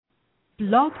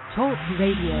Blog Talk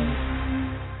Radio.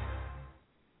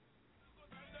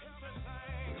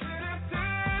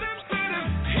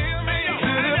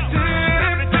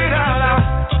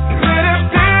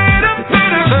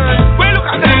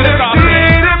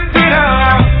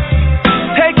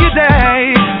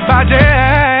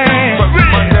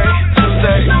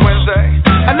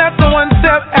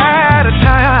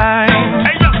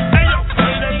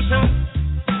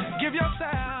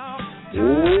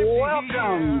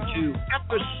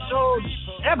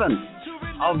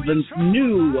 Of the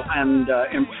new and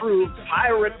improved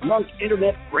Pirate Monk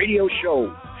Internet Radio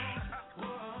Show.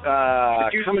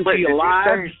 Coming to you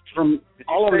live from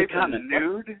all over the continent.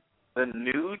 The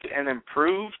nude and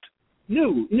improved?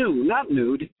 New, not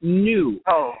nude, new.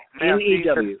 Oh, man.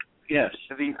 N-E-W, yes.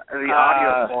 The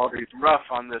audio quality is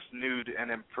rough on this nude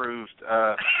and improved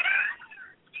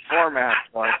format,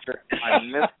 Archer. I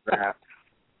missed that.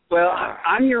 Well,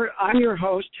 I'm your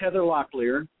host, Heather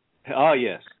Locklear. Oh,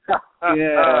 yes.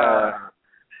 Yeah.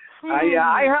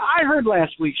 I heard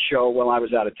last week's show while I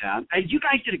was out of town. You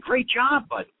guys did a great job,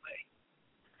 by the way.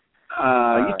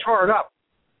 You tore it up.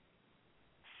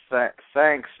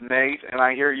 Thanks, Nate. And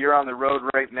I hear you're on the road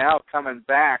right now coming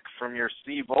back from your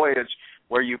sea voyage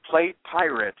where you played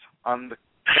pirate on the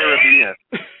Caribbean.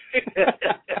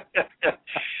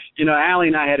 Allie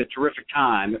and I had a terrific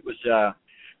time. It was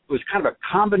kind of a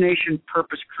combination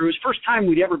purpose cruise. First time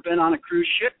we'd ever been on a cruise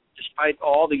ship, despite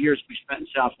all the years we spent in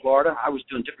South Florida. I was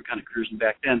doing different kind of cruising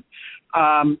back then.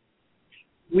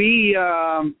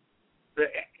 We're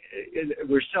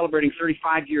celebrating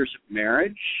 35 years of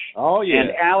marriage. Oh, yeah.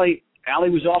 And Allie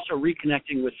was also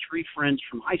reconnecting with 3 friends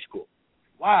from high school.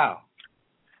 Wow.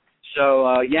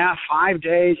 So, 5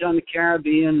 days on the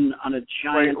Caribbean on a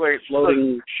giant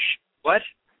floating... What?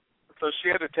 So she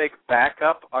had to take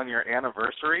backup on your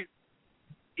anniversary?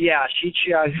 Yeah,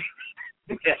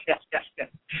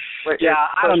 Wait,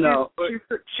 I don't know.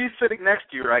 She's sitting next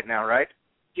to you right now, right?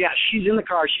 Yeah, she's in the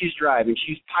car. She's driving.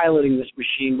 She's piloting this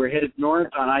machine. We're headed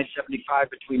north on I-75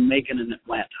 between Macon and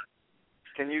Atlanta.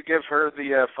 Can you give her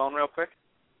the phone real quick?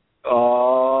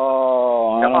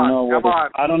 Oh, I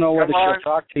don't know whether she'll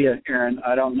talk to you, Aaron.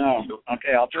 I don't know.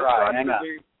 Okay, I'll try. Hang on.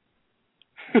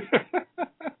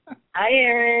 Hi,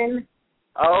 Aaron.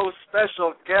 Oh,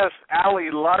 special guest,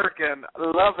 Allie Larkin.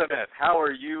 Loving it. How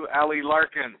are you, Allie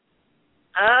Larkin?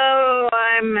 Oh,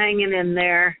 I'm hanging in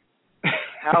there.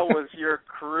 How was your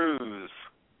cruise?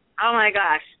 Oh, my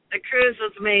gosh. The cruise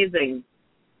was amazing.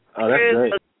 Oh, that's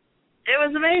great. It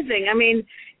was amazing. I mean,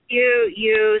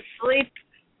 you sleep,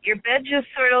 your bed just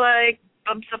sort of like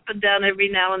bumps up and down every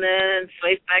now and then and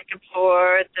sways back and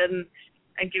forth and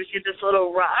gives you this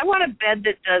little rock. I want a bed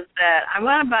that does that. I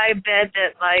want to buy a bed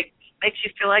that, like, makes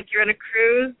you feel like you're on a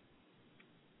cruise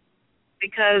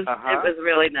because it was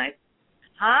really nice.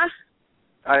 Huh?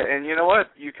 And you know what?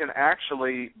 You can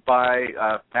actually buy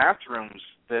bathrooms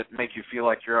that make you feel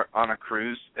like you're on a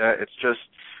cruise. It's just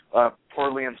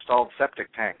poorly installed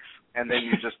septic tanks. And then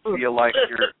you just feel like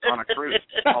you're on a cruise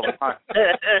all the time.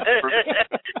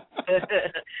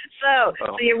 So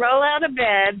you roll out of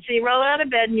bed.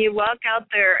 And you walk out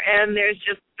there, and there's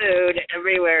just food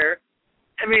everywhere.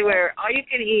 All you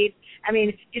can eat. I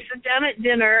mean, you sit down at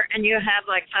dinner, and you have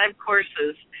like 5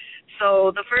 courses.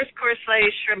 So the first course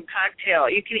is shrimp cocktail.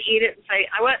 You can eat it and say,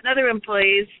 I want another one,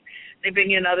 please. They bring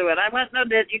you another one. I want no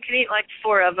that. You can eat like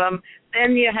 4 of them.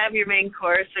 Then you have your main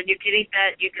course, and you can eat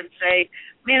that. You can say,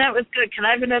 man, that was good. Can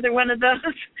I have another one of those?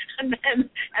 and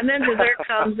then dessert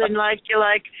comes, and you're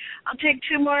like, I'll take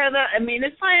 2 more of those. I mean,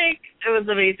 it was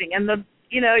amazing. And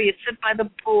you sit by the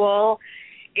pool,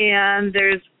 and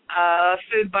there's a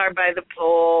food bar by the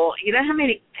pool. You know how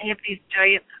many they have these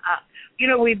giant.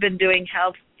 We've been doing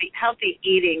healthy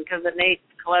eating because of Nate's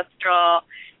cholesterol.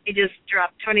 He just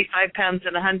dropped 25 pounds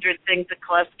and 100 things of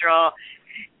cholesterol.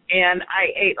 And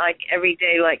I ate every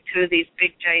day 2 of these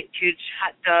big, giant, huge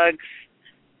hot dogs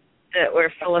that were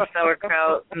full of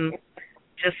sauerkraut and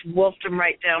just wolfed them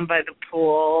right down by the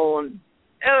pool. And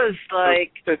it was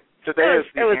today is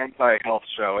the anti-health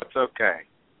show. It's okay.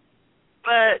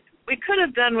 But we could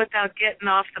have done without getting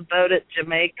off the boat at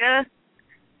Jamaica.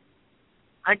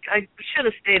 I should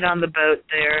have stayed on the boat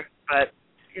there, but,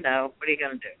 what are you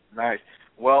going to do? Nice.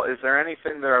 Well, is there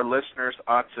anything that our listeners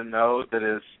ought to know that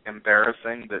is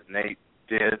embarrassing that Nate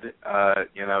did?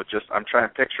 I'm trying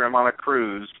to picture him on a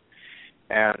cruise.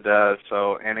 And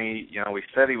we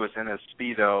said he was in his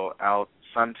Speedo out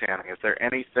suntanning. Is there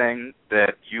anything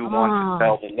that you want to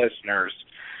tell the listeners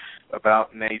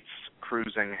about Nate's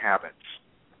cruising habits?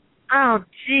 Oh,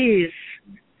 geez.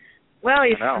 Well,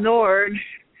 he snored.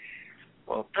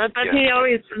 Well, but he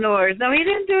always snores. No, he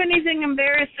didn't do anything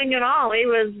embarrassing at all. He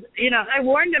was, I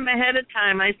warned him ahead of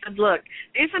time. I said, look,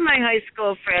 these are my high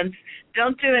school friends.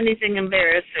 Don't do anything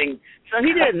embarrassing. So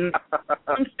he didn't.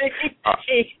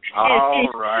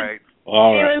 All right. He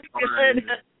was good.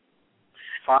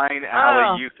 Fine,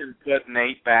 Allie, you can put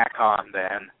Nate back on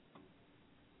then.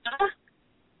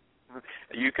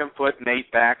 You can put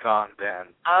Nate back on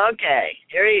then. Okay,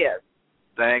 here he is.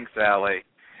 Thanks, Allie.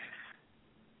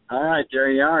 All right, there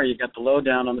you are. You got the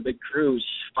lowdown on the big cruise.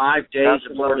 5 days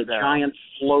aboard a giant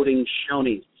floating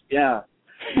Shoney. Yeah.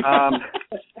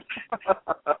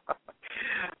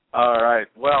 All right.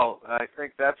 Well, I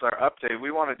think that's our update.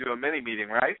 We want to do a mini meeting,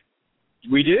 right?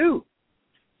 We do.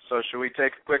 So should we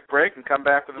take a quick break and come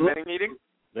back with a mini meeting?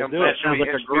 That sounds like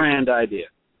a grand idea.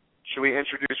 Should we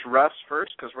introduce Russ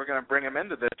first? Because we're going to bring him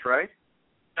into this, right?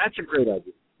 That's a great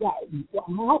idea. Yeah.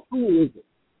 How cool is it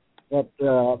that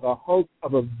the host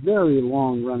of a very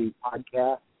long-running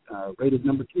podcast, rated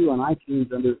number 2 on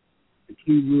iTunes under the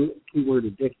keyword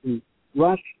addiction,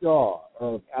 Russ Shaw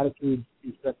of Attitudes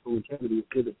and Sexual Integrity is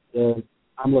here today.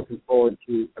 I'm looking forward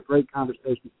to a great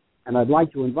conversation, and I'd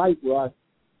like to invite Russ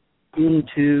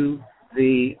into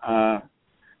the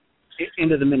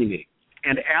mini meeting.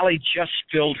 And Allie just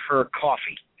spilled her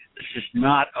coffee. This is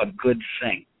not a good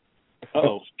thing.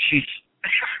 Oh, she's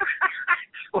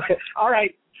all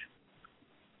right.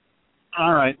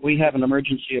 All right, we have an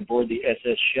emergency aboard the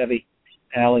SS Chevy.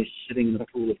 Allie's sitting in a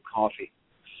pool of coffee.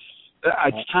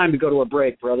 It's time to go to a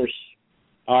break, brothers.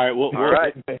 All right. Well, all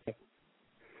right.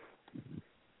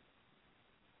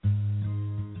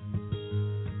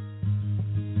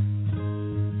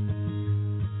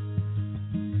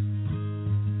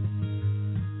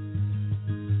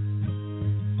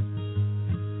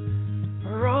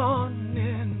 Run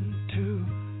into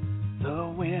the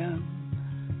wind,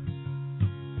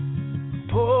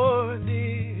 pour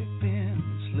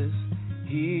defenseless,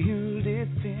 healed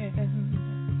within.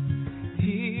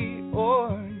 He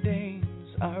ordains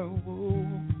our woe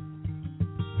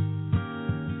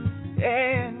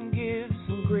and gives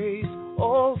grace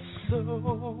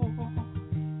also.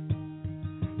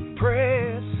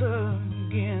 Press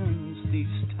against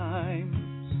these times,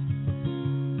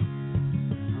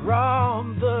 rob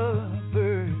the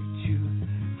virtue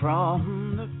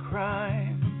from the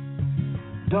crime,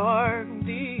 dark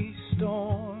the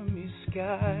stormy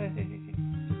skies.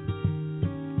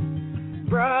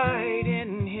 Bright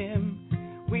in Him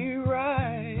we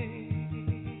rise.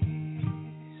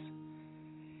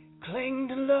 Cling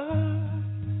to love,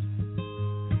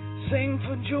 sing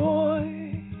for joy,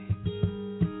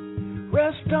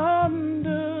 rest on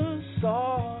the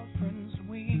sovereign's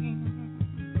wing.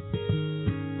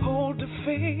 Hold to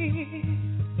faith,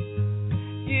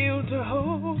 yield to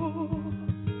hope,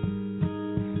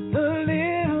 the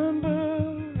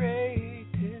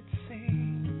liberated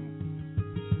sing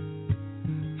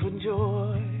for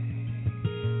joy.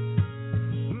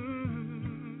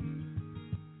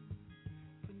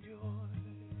 For joy.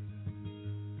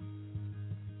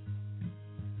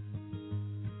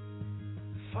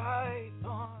 Fight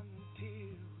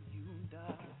until you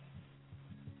die.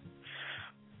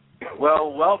 Well,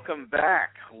 welcome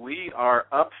back. We are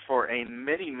up for a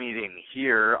mini meeting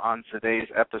here on today's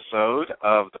episode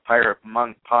of the Pirate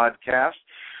Monk Podcast.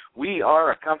 We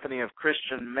are a company of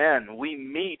Christian men. We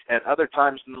meet at other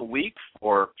times in the week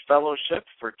for fellowship,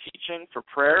 for teaching, for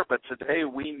prayer, but today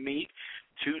we meet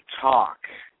to talk.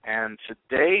 And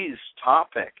today's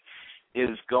topic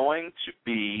is going to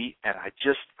be, and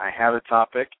I have a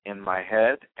topic in my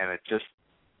head, and it just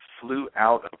flew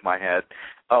out of my head.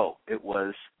 Oh, it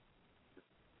was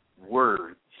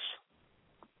words.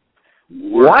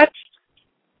 What?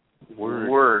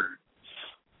 Words.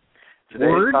 Today's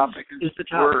words topic is the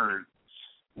topic. Words.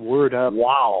 Word up.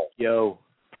 Wow. Yo.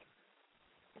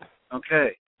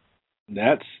 Okay.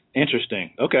 That's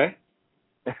interesting. Okay.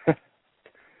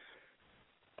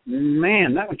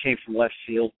 Man, that one came from left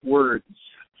field. Words.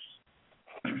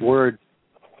 Word.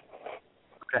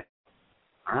 Okay.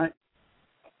 All right.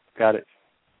 Got it.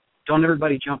 Don't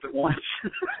everybody jump at once.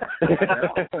 You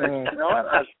know what?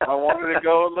 I wanted to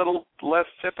go a little less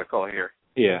typical here.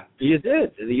 Yeah. You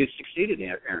did. You succeeded,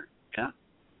 Aaron. Yeah.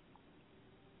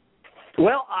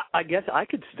 Well, I guess I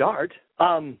could start.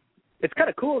 It's kind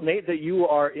of cool, Nate, that you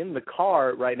are in the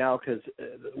car right now because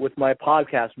with my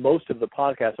podcast, most of the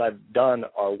podcasts I've done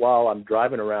are while I'm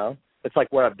driving around. It's like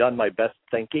where I've done my best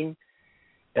thinking,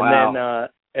 and wow.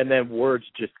 then words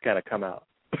just kind of come out.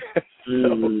 So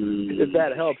if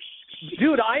that helps.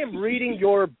 Dude, I am reading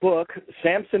your book,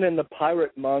 Samson and the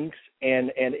Pirate Monks,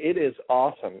 and it is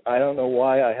awesome. I don't know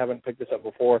why I haven't picked this up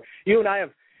before. You and I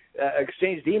have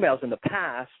exchanged emails in the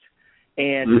past,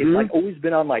 and it's like always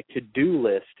been on my to-do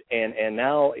list. And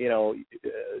now, you know,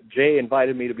 Jay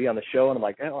invited me to be on the show, and I'm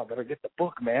like, oh, I better get the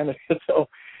book, man. So,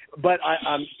 but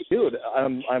I'm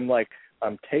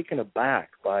taken aback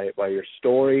by your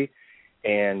story,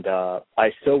 and I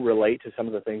so relate to some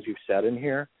of the things you've said in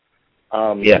here.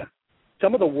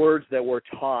 Some of the words that were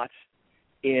taught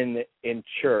in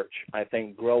church, I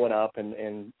think, growing up,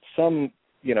 and some,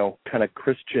 you know, kind of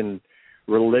Christian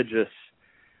religious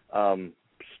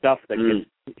stuff that gets,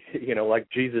 you know, like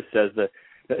Jesus says,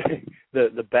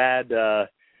 the bad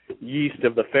yeast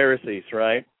of the Pharisees,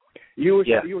 right? You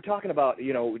were talking about,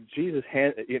 you know, Jesus.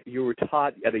 You were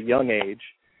taught at a young age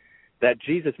that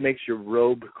Jesus makes your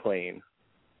robe clean,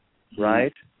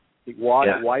 right? He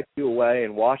wipes you away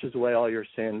and washes away all your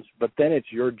sins, but then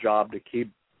it's your job to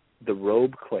keep the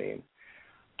robe clean.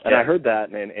 And I heard that,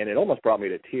 and it almost brought me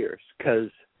to tears, because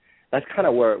that's kind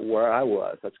of where I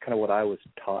was. That's kind of what I was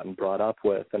taught and brought up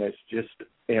with, and it's just,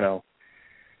 you know,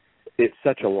 it's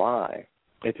such a lie.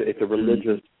 It's a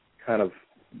religious kind of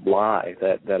lie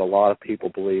that a lot of people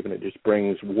believe, and it just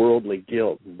brings worldly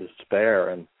guilt and despair,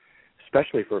 and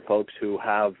especially for folks who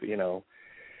have, you know,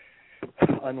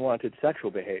 unwanted sexual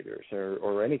behaviors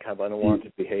or any kind of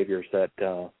unwanted behaviors that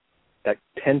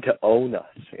tend to own us,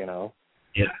 you know.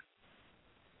 Yeah.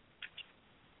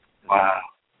 Wow.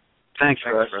 Thanks,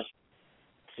 Russ.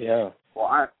 Yeah.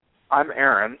 Well, I'm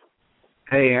Aaron.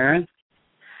 Hey, Aaron.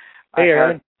 Hey,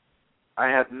 Aaron. I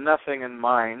had nothing in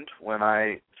mind when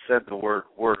I said the word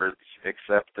words,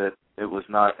 except that it was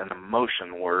not an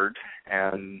emotion word,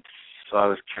 and so I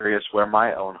was curious where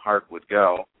my own heart would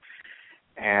go.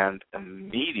 And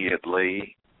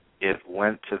immediately it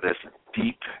went to this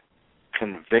deep,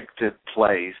 convicted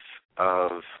place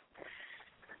of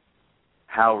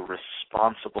how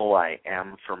responsible I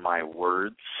am for my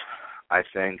words. I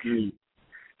think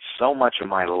so much of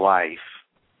my life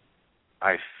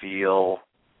I feel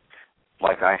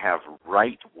like I have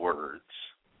right words,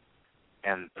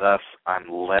 and thus I'm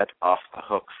let off the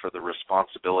hook for the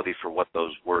responsibility for what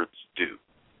those words do,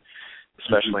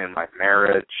 especially in my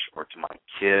marriage or to my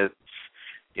kids.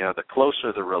 You know, the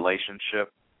closer the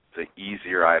relationship, the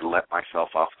easier I let myself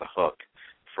off the hook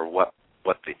for what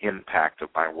the impact of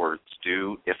my words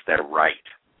do if they're right.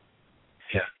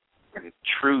 Yeah. And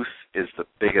truth is the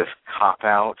biggest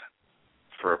cop-out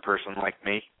for a person like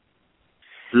me.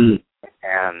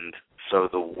 And so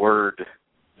the words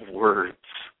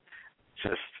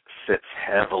just sits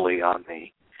heavily on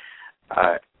me.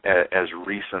 As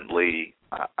recently,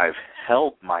 I've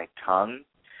held my tongue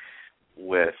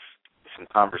with some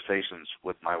conversations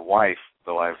with my wife,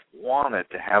 though I've wanted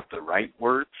to have the right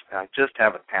words. I just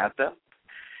haven't had them.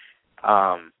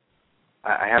 I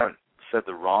haven't said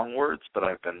the wrong words, but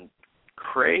I've been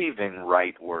craving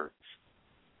right words,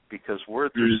 because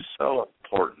words are so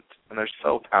important and they're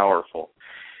so powerful.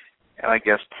 And I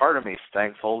guess part of me is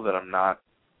thankful that I'm not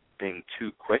being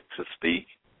too quick to speak,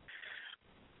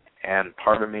 and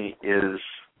part of me is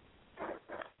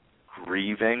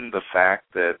grieving the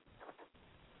fact that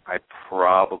I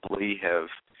probably have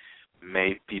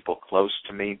made people close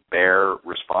to me bear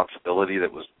responsibility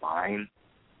that was mine.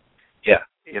 Yeah.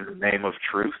 In the name of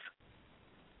truth.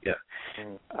 Yeah.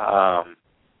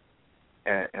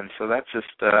 And so that's just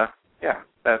that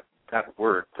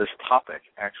word, this topic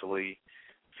actually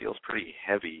feels pretty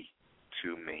heavy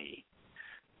to me.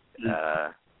 And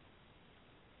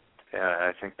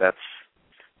I think that's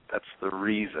the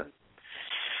reason.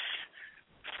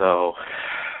 So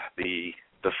the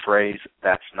phrase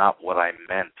 "that's not what I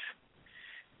meant"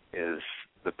 is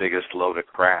the biggest load of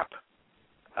crap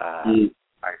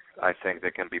I think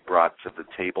that can be brought to the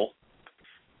table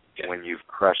when you've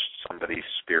crushed somebody's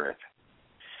spirit,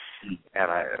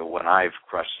 and when I've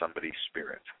crushed somebody's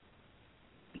spirit.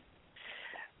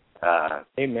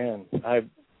 Amen.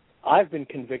 I've been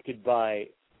convicted by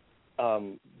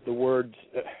the words.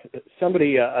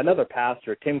 Somebody, another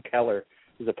pastor, Tim Keller,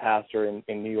 is a pastor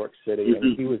in New York City,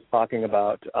 and he was talking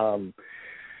about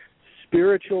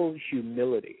spiritual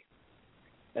humility.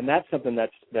 And that's something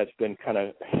that's been kind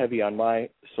of heavy on my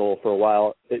soul for a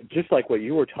while. Just like what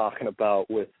you were talking about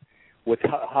with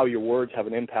how your words have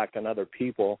an impact on other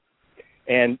people.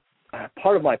 And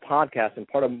part of my podcast and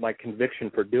part of my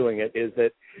conviction for doing it is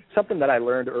that something that I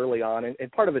learned early on,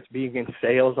 and part of it's being in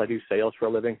sales. I do sales for a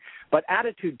living, but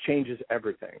attitude changes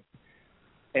everything.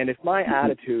 And if my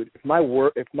attitude, if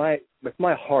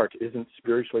my heart isn't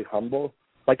spiritually humble,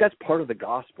 like that's part of the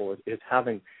gospel is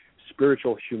having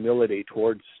spiritual humility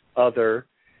towards other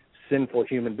sinful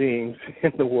human beings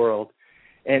in the world.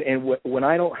 And when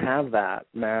I don't have that,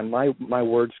 man, my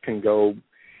words can go,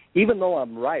 even though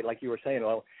I'm right, like you were saying,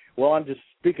 well, well, I'm just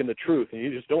speaking the truth, and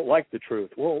you just don't like the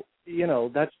truth. Well,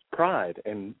 that's pride,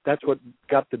 and that's what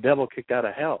got the devil kicked out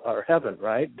of hell or heaven,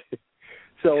 right?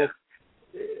 So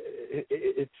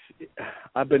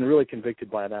I've been really convicted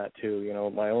by that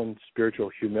too, my own spiritual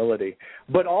humility,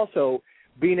 but also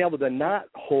being able to not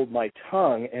hold my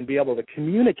tongue and be able to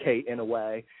communicate in a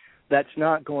way that's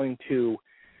not going to,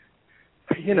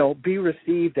 be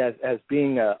received as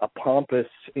being a pompous,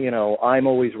 I'm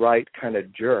always right kind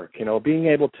of jerk, being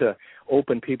able to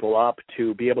open people up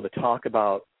to be able to talk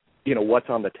about, what's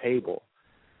on the table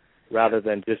rather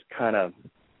than just kind of,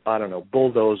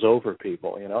 bulldoze over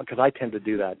people, because I tend to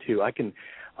do that too.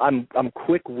 I'm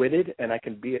quick-witted, and I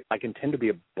can tend to be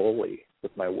a bully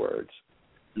with my words.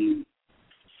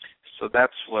 So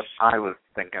that's what I was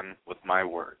thinking with my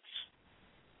words.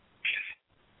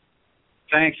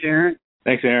 Thanks, Aaron.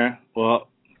 Thanks, Aaron. Well,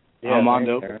 I'm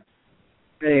Mondo.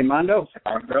 Hey, Mondo.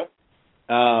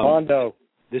 Mondo.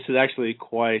 This is actually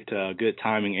quite good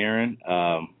timing, Aaron.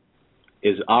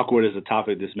 As awkward as the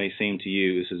topic this may seem to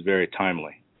you, this is very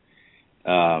timely.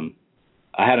 I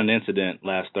had an incident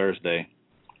last Thursday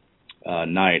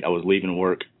night. I was leaving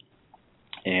work,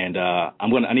 and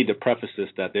I need to preface this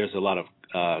that there's a lot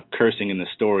of cursing in the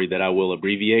story that I will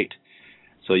abbreviate,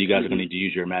 so you guys are going to need to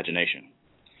use your imagination.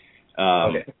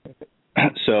 Okay.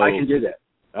 So I can do that.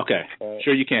 Okay,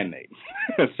 sure you can, Nate.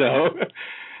 So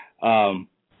I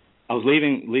was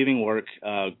leaving work,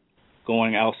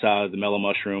 going outside of the Mellow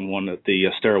Mushroom, one of the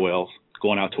stairwells,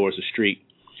 going out towards the street.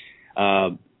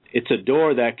 It's a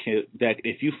door that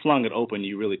if you flung it open,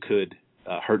 you really could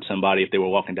hurt somebody if they were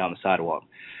walking down the sidewalk.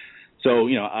 So,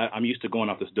 I'm used to going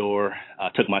out this door. I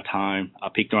took my time. I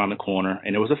peeked around the corner,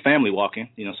 and there was a family walking,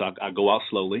 so I go out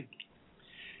slowly.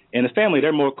 And the family,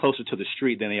 they're more closer to the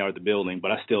street than they are the building, but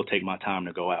I still take my time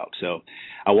to go out. So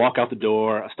I walk out the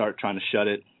door. I start trying to shut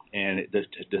it, and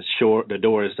the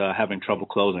door is having trouble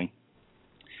closing.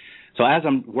 So as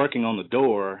I'm working on the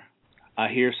door, I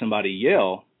hear somebody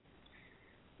yell,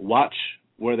 "Watch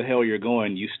where the hell you're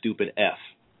going, you stupid F."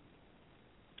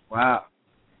 Wow.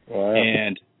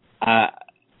 And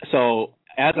so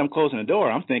as I'm closing the door,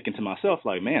 I'm thinking to myself,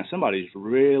 like, man, somebody's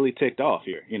really ticked off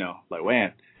here. Like,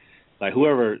 man, like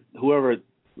whoever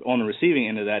on the receiving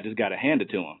end of that just got to hand it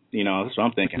to him. That's what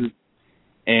I'm thinking.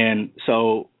 And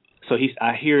so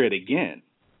I hear it again.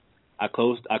 I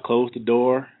closed the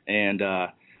door, and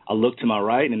I look to my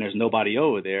right, and there's nobody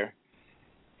over there.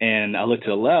 And I look to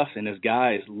the left, and this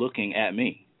guy is looking at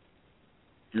me.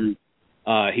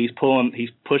 He's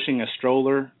pushing a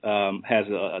stroller, has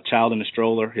a child in the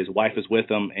stroller. His wife is with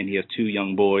him, and he has two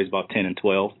young boys, about 10 and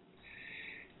 12.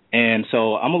 And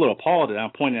so I'm a little appalled, and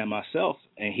I'm pointing at myself,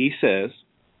 and he says,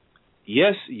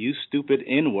 "Yes, you stupid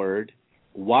N-word.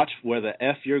 Watch where the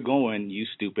F you're going, you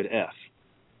stupid F."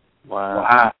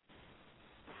 Wow.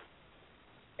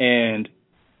 And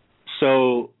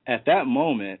so at that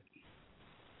moment,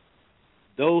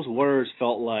 those words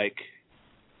felt like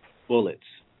bullets.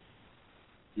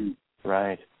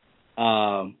 Right.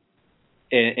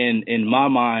 In my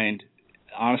mind,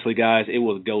 honestly, guys, it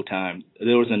was go time.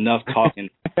 There was enough talking.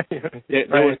 There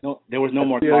was no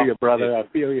more talking. I feel you, brother. I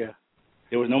feel you.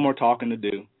 There was no more talking to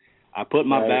do. I put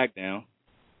my bag down,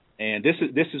 and this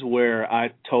is where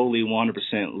I totally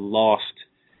 100% lost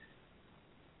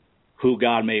who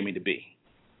God made me to be.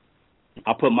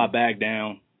 I put my bag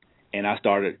down, and I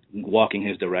started walking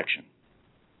his direction.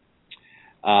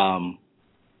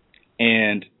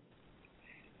 And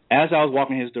as I was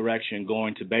walking his direction,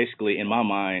 going to basically, in my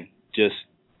mind, just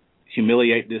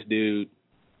humiliate this dude,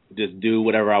 just do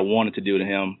whatever I wanted to do to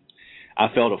him, I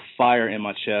felt a fire in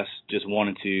my chest, just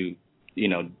wanting to,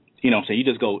 what I'm saying, you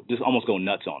just almost go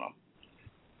nuts on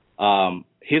him.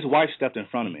 His wife stepped in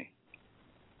front of me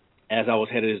as I was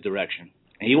headed his direction.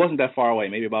 And he wasn't that far away,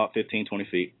 maybe about 15, 20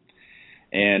 feet.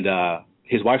 And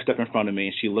his wife stepped in front of me,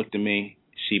 and she looked at me.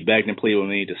 She begged and pleaded with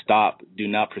me to stop, do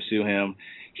not pursue him.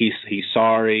 He's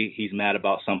sorry. He's mad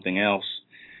about something else.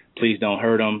 Please don't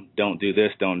hurt him. Don't do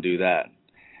this. Don't do that.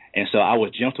 And so I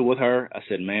was gentle with her. I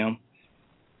said, "Ma'am,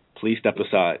 please step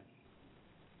aside."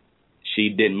 She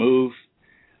didn't move.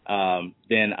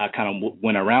 Then I kind of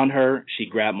went around her. She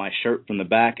grabbed my shirt from the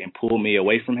back and pulled me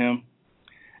away from him.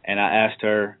 And I asked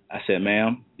her, I said,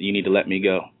 "Ma'am, you need to let me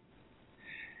go."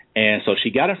 And so she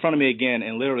got in front of me again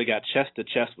and literally got chest to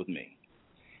chest with me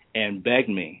and begged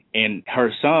me. And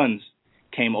her sons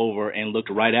came over and looked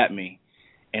right at me,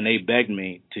 and they begged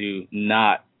me to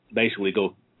not basically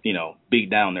go, beat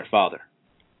down their father.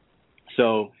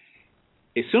 So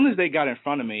as soon as they got in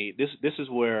front of me, this is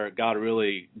where God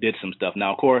really did some stuff.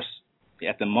 Now, of course,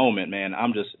 at the moment, man,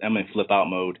 I'm in flip out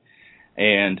mode,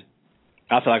 and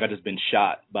I feel like I've just been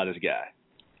shot by this guy.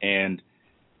 And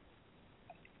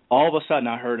all of a sudden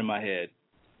I heard in my head,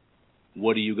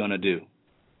 what are you going to do?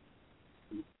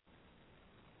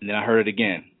 And then I heard it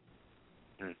again.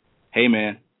 Hey,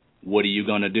 man, what are you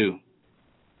going to do?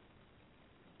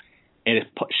 And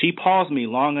she paused me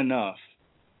long enough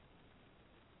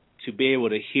to be able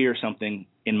to hear something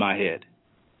in my head.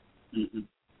 Mm-hmm.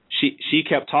 She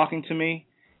kept talking to me.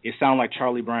 It sounded like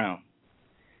Charlie Brown.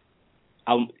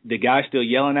 The guy still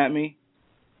yelling at me.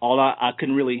 I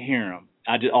couldn't really hear him.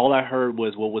 All I heard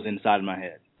was what was inside of my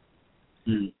head.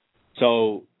 Mm-hmm.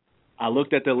 So I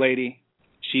looked at the lady.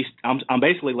 I'm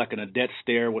basically like in a death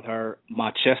stare with her.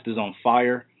 My chest is on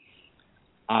fire.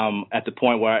 At the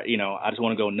point where, I just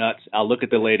want to go nuts. I look at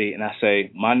the lady and I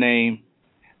say, my name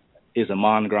is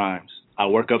Amon Grimes. I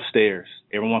work upstairs.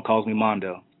 Everyone calls me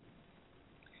Mondo.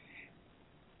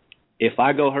 If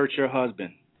I go hurt your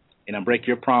husband and I break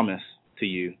your promise to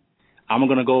you, I'm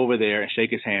going to go over there and shake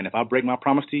his hand. If I break my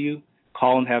promise to you,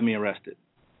 call and have me arrested.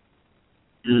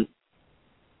 Mm.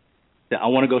 I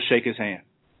want to go shake his hand.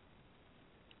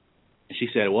 And she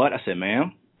said, what? I said,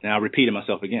 ma'am. And I repeated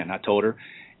myself again. I told her,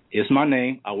 it's my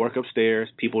name. I work upstairs.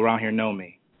 People around here know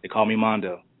me. They call me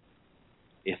Mondo.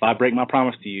 If I break my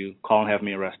promise to you, call and have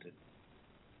me arrested.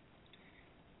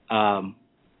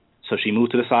 So she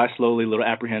moved to the side slowly, a little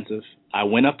apprehensive. I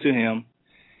went up to him,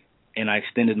 and I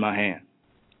extended my hand.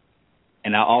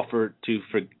 And I offered to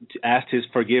ask his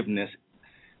forgiveness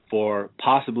for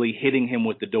possibly hitting him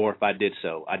with the door if I did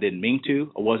so. I didn't mean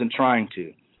to. I wasn't trying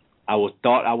to. I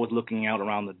thought I was looking out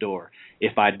around the door.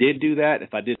 If I did do that,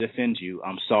 if I did offend you,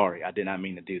 I'm sorry. I did not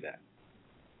mean to do that.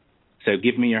 So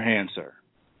give me your hand, sir.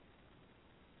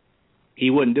 He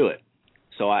wouldn't do it.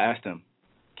 So I asked him,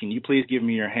 can you please give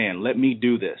me your hand? Let me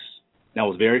do this. And I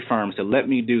was very firm. I said, let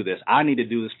me do this. I need to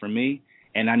do this for me,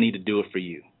 and I need to do it for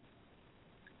you.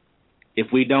 If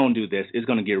we don't do this, it's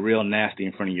going to get real nasty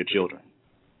in front of your children.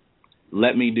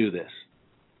 Let me do this.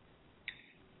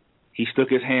 He stuck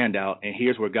his hand out, and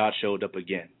here's where God showed up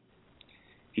again.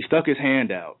 He stuck his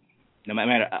hand out. No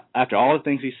matter, after all the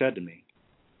things he said to me,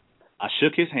 I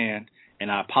shook his hand, and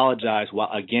I apologized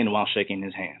while shaking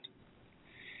his hand.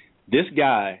 This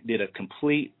guy did a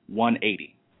complete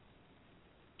 180.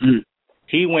 Mm.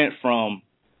 He went from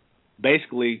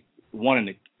basically wanting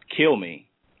to kill me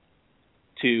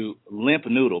to limp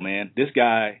noodle, man. This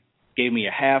guy gave me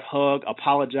a half hug,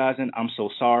 apologizing. I'm so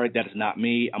sorry. That is not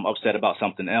me. I'm upset about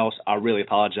something else. I really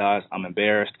apologize. I'm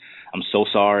embarrassed. I'm so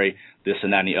sorry. This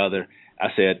and that and the other. I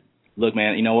said, look,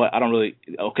 man, you know what?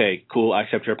 Okay, cool. I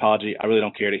accept your apology. I really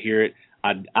don't care to hear it.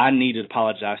 I need to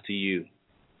apologize to you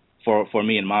for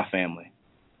me and my family.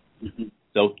 Mm-hmm.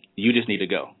 So you just need to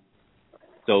go.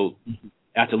 So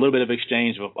after a little bit of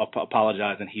exchange of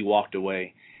apologizing, he walked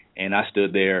away, and I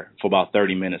stood there for about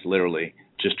 30 minutes, literally,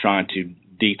 just trying to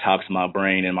detox my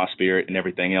brain and my spirit and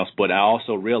everything else. But I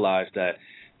also realized that,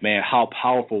 man, how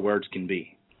powerful words can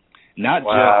be. Not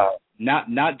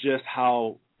just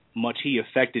how much he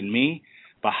affected me,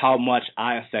 but how much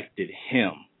I affected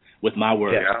him with my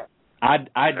words. Yeah. I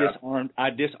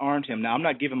disarmed him. Now, I'm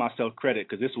not giving myself credit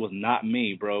because this was not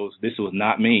me, bros. This was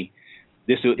not me.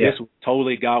 This was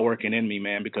totally God working in me,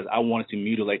 man, because I wanted to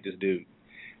mutilate this dude.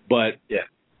 But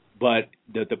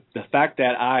the fact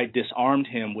that I disarmed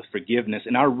him with forgiveness,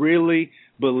 and I really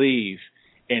believe,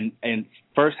 and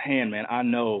firsthand, man, I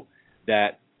know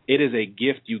that it is a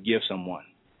gift you give someone.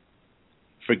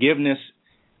 Forgiveness,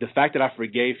 the fact that I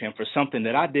forgave him for something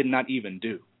that I did not even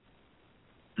do.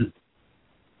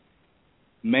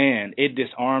 Man, it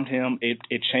disarmed him.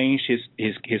 It changed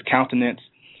his countenance.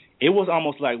 It was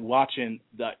almost like watching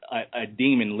a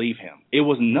demon leave him. It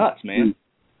was nuts, man.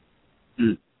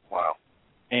 Wow.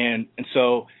 And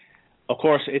so, of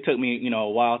course, it took me, a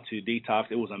while to detox.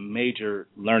 It was a major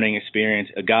learning experience.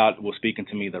 God was speaking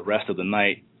to me the rest of the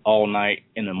night, all night,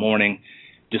 in the morning,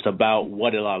 just about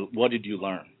what did you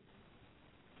learn?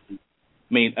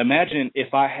 I mean, imagine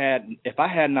if I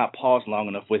had not paused long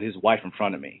enough with his wife in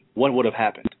front of me, what would have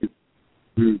happened?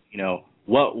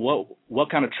 What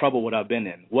kind of trouble would I have been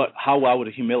in? How I would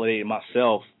have humiliated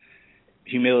myself,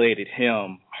 humiliated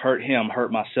him,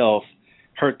 hurt myself,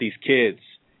 hurt these kids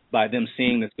by them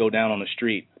seeing this go down on the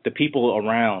street. The people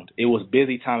around, it was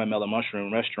busy time at Mellow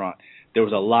Mushroom Restaurant. There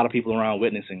was a lot of people around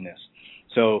witnessing this.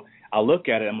 So I look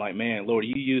at it, I'm like, man, Lord,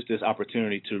 you used this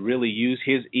opportunity to really use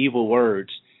his evil words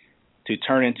to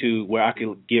turn into where I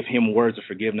could give him words of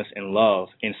forgiveness and love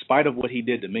in spite of what he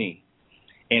did to me.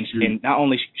 And not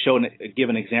only give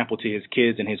an example to his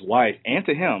kids and his wife and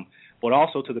to him, but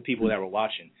also to the people that were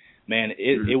watching. Man,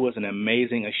 it was an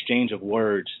amazing exchange of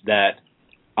words that,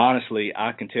 honestly,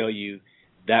 I can tell you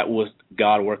that was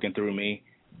God working through me.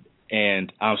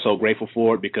 And I'm so grateful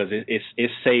for it because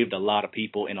it's saved a lot of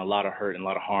people and a lot of hurt and a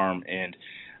lot of harm. And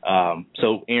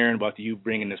so, Aaron, about you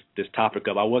bringing this topic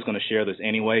up, I was going to share this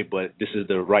anyway, but this is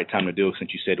the right time to do it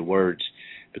since you said the words,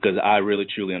 because I really,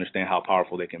 truly understand how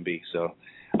powerful they can be. So,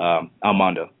 I'm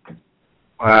Mondo.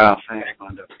 Wow, thanks,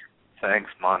 Mondo. Thanks,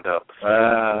 Mondo.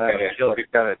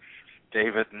 We've got a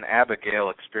David and Abigail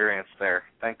experience there.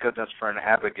 Thank goodness for an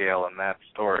Abigail in that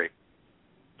story.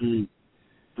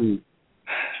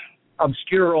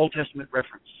 Obscure Old Testament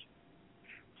reference.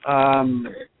 I'm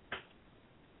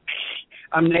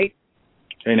Nate.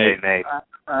 Hey, Nate. Hey, Nate.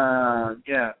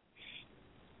 Yeah.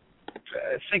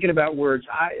 Thinking about words,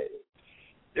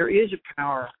 there is a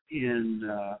power in.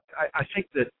 I think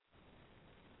that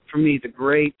for me, the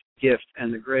great gift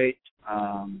and the great,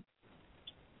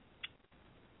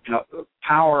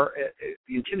 power,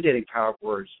 the intimidating power of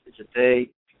words is that they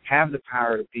have the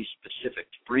power to be specific,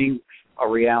 to bring a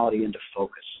reality into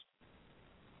focus.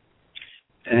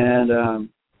 And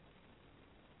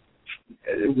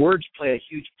words play a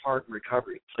huge part in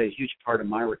recovery, play a huge part in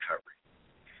my recovery.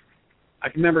 I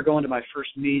can remember going to my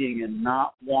first meeting and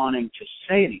not wanting to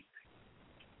say anything.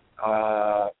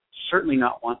 Certainly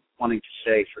not wanting to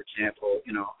say, for example,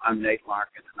 I'm Nate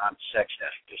Larkin and I'm a sex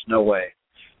addict. There's no way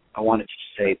I wanted to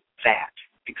say that,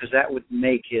 because that would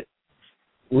make it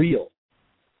real.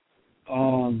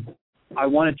 I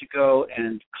wanted to go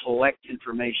and collect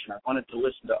information. I wanted to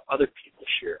listen to other people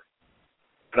share.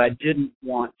 But I didn't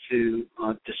want to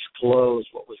disclose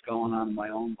what was going on in my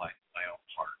own life, my own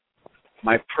heart.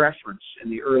 My preference in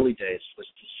the early days was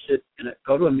to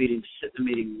go to a meeting, sit in a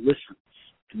meeting, listen,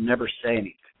 and never say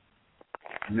anything.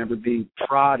 I remember being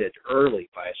prodded early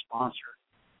by a sponsor.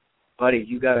 Buddy,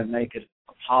 you got to make it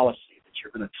a policy that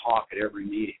you're going to talk at every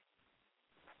meeting.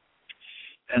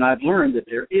 And I've learned that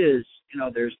there is,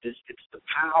 there's this, it's the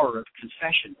power of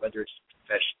confession, whether it's the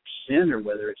confession of sin or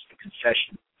whether it's the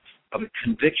confession of a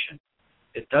conviction.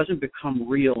 It doesn't become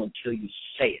real until you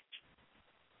say it.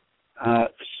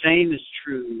 The same is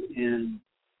true in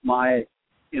my,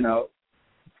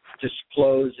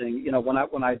 disclosing,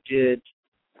 when I did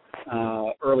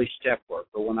early step work,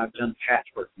 or when I've done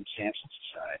patchwork in Samson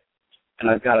Society, and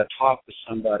I've got to talk with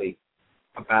somebody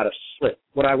about a slip.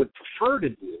 What I would prefer to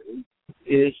do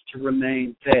is to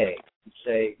remain vague and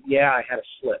say, yeah, I had a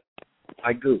slip.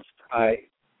 I goofed. I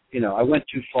went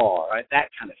too far. That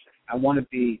kind of thing. I want to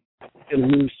be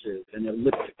elusive and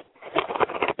elliptical.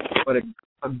 But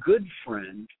a good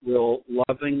friend will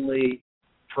lovingly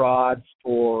prod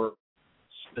for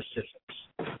specifics.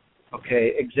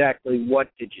 Okay, exactly what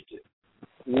did you do?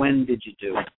 When did you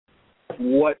do it?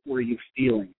 What were you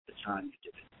feeling at the time you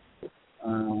did it?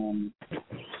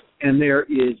 And there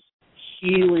is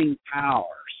healing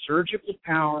power, surgical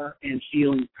power and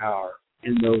healing power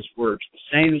in those words. The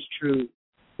same is true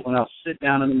when I'll sit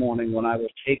down in the morning, when I will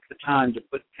take the time to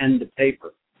put pen to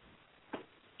paper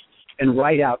and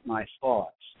write out my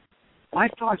thoughts. My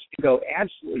thoughts can go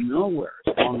absolutely nowhere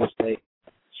as long as they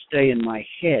stay in my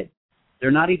head.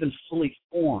 They're not even fully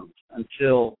formed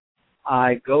until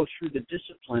I go through the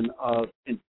discipline of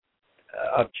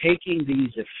taking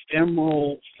these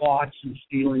ephemeral thoughts and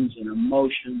feelings and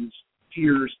emotions,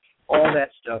 fears, all that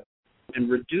stuff, and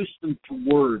reduce them to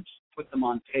words, put them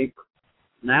on paper.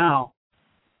 Now,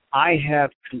 I have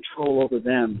control over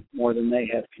them more than they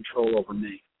have control over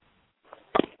me.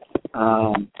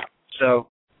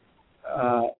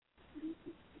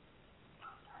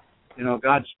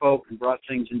 God spoke and brought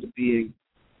things into being.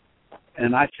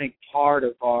 And I think part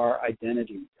of our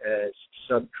identity as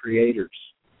sub-creators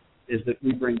is that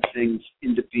we bring things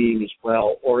into being as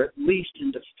well, or at least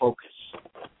into focus.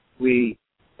 We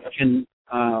can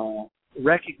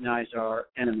recognize our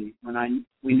enemy when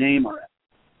we name our enemy.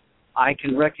 I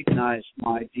can recognize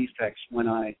my defects when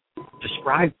I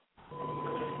describe them.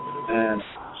 And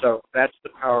so that's the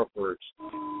power of words.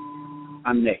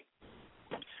 I'm Nate.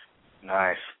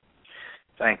 Nice.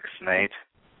 Thanks, Nate.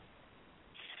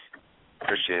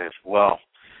 Appreciate it. Well,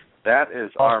 that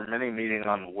is our mini meeting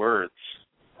on words.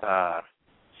 I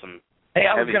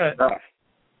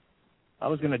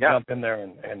was gonna jump in there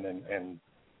and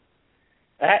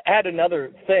add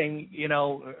another thing.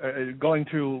 Going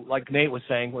through, like Nate was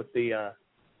saying, with the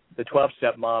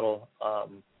 12-step model.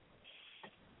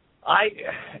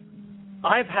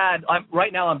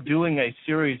 Right now I'm doing a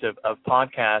series of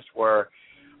podcasts where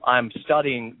I'm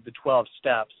studying the 12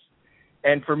 steps.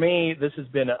 And for me, this has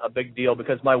been a big deal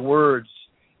because my words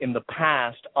in the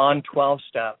past on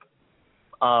 12-step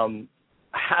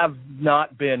have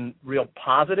not been real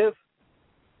positive.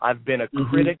 I've been a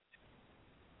critic.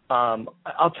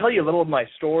 I'll tell you a little of my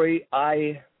story.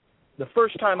 The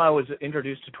first time I was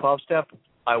introduced to 12-step,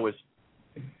 I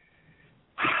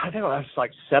think I was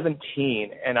like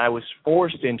 17, and I was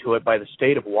forced into it by the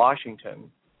state of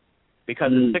Washington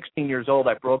because at 16 years old,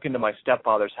 I broke into my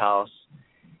stepfather's house,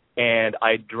 and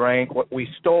I drank. We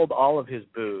stole all of his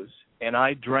booze, and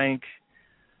I drank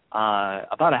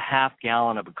about a half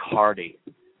gallon of Bacardi,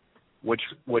 which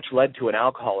led to an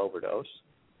alcohol overdose.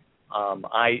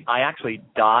 I actually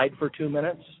died for 2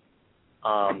 minutes.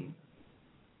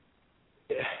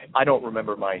 I don't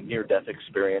remember my near-death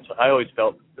experience. I always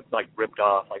felt like ripped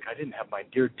off, like I didn't have my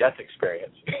near-death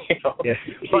experience. You know? Yeah.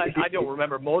 But I don't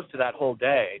remember most of that whole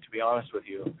day, to be honest with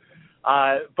you.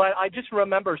 But I just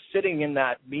remember sitting in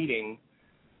that meeting,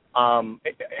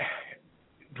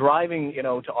 driving,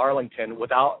 to Arlington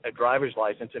without a driver's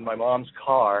license in my mom's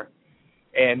car,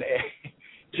 and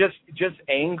just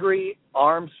angry,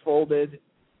 arms folded,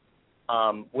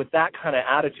 with that kind of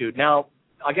attitude. Now,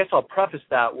 I guess I'll preface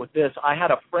that with this. I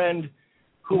had a friend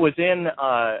who was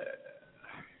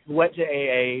who went to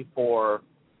AA for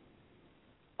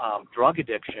drug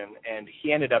addiction, and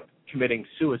he ended up committing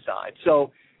suicide.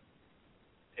 So,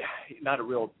 not a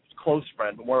real close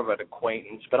friend, but more of an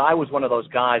acquaintance. But I was one of those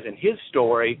guys in his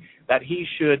story that he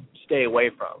should stay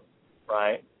away from,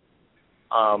 right?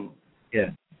 Yeah.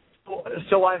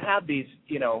 So I've had these,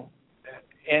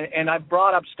 and I've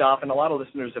brought up stuff, and a lot of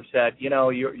listeners have said,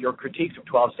 your critiques of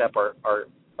 12-step are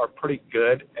pretty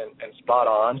good and spot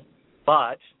on,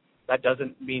 but that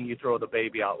doesn't mean you throw the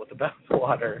baby out with the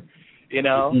bathwater,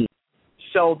 Mm-hmm.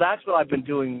 So that's what I've been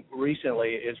doing recently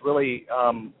is really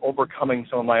overcoming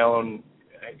some of my own,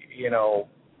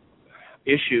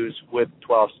 issues with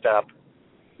 12-step.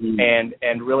 Mm-hmm.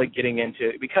 And really getting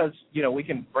into, because, we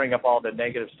can bring up all the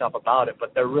negative stuff about it,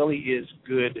 but there really is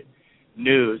good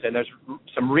news. And there's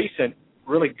some recent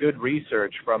really good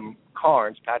research from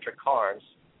Patrick Carnes,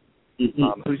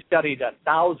 mm-hmm. Who studied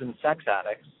 1,000 sex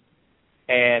addicts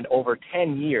and over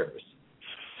 10 years.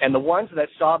 And the ones that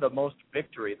saw the most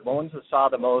victory, the ones that saw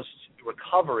the most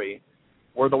recovery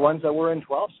were the ones that were in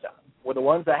 12-step, were the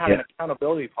ones that had an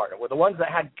accountability partner, were the ones that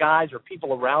had guys or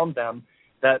people around them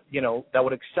that that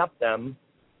would accept them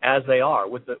as they are,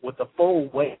 with the full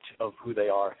weight of who they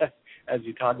are, as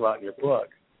you talk about in your book.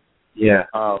 Yeah.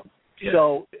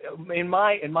 So in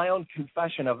my own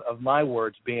confession of my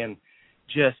words being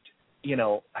just,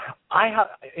 I have,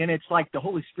 and it's like the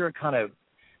Holy Spirit kind of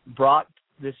brought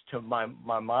this to my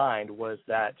mind, was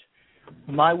that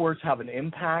my words have an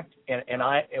impact, and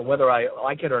whether I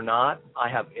like it or not, I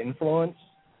have influence.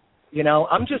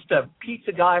 I'm just a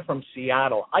pizza guy from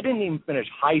Seattle. I didn't even finish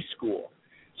high school.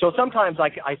 So sometimes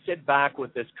I sit back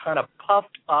with this kind of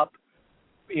puffed up,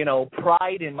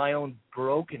 pride in my own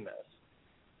brokenness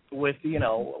with,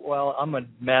 well, I'm a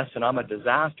mess and I'm a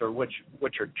disaster, which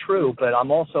are true, but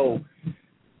I'm also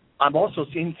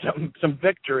seeing some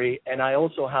victory, and I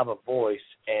also have a voice,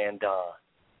 and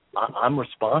I'm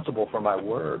responsible for my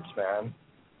words, man.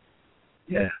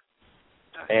 Yeah.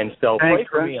 And so pray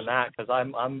for me in that, because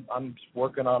I'm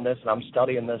working on this and I'm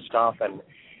studying this stuff, and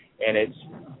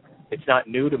it's not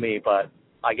new to me, but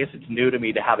I guess it's new to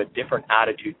me to have a different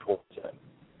attitude towards it.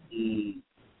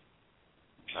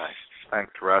 Nice.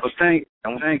 Thanks, Russ.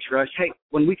 Well, thanks, Russ. Hey,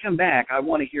 when we come back, I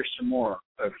want to hear some more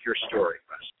of your story,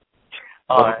 Russ.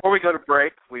 Well, before we go to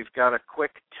break, we've got a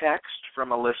quick text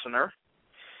from a listener.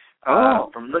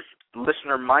 From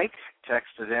listener Mike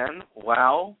texted in,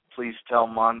 "Wow, please tell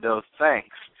Mondo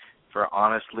thanks for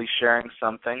honestly sharing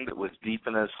something that was deep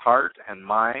in his heart and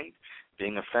mind,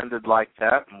 being offended like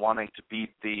that and wanting to beat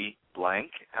the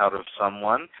blank out of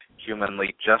someone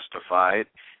humanly justified,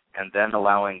 and then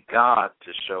allowing God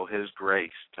to show his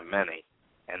grace to many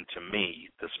and to me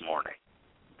this morning."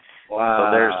 Wow.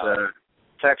 So there's a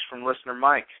text from listener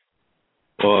Mike.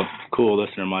 Well, cool,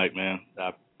 listener Mike, man.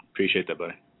 I appreciate that,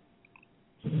 buddy.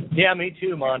 Yeah, me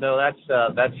too, Mondo.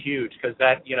 That's huge, because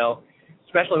that,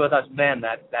 especially with us men,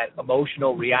 that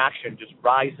emotional reaction just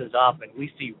rises up, and we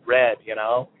see red,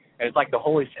 and it's like the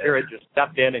Holy Spirit just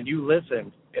stepped in and you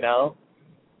listened,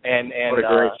 and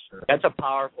that's a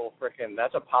powerful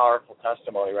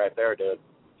testimony right there, dude.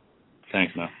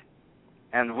 Thanks, man.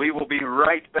 And we will be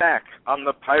right back on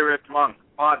the Pirate Monk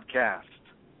podcast.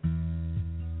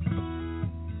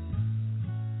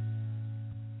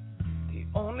 The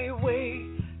only way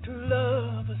to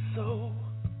love a soul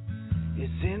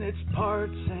is in its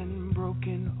parts and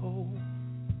broken whole,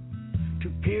 to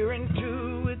peer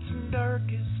into its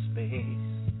darkest space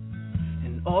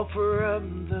and offer up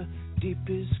the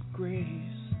deepest grace.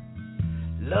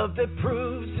 Love that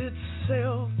proves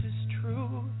itself is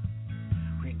true,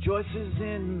 rejoices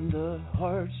in the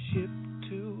hardship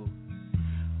too.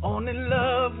 Only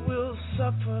love will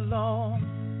suffer long,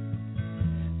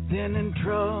 then in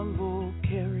trouble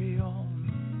carry on.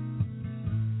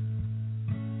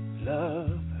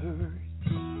 Love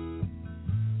hurts,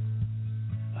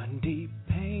 a deep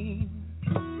pain,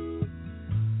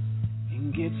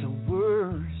 and gets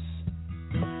worse,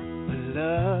 but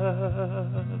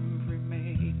love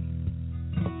remains.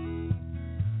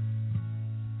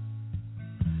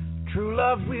 True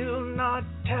love will not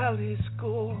tally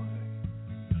score,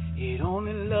 it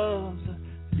only loves a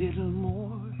little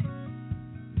more.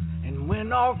 And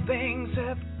when all things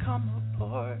have come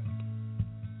apart,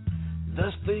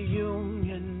 thus the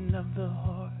union of the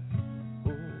heart,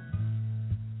 oh,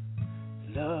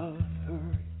 love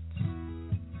hurts,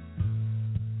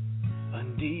 a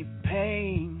deep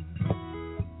pain,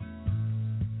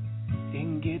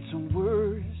 and gets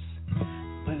worse,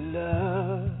 but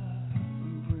love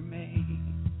remains.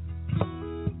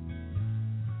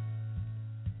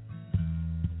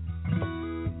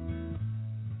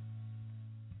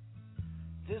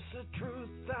 This a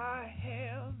truth I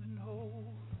have and hold,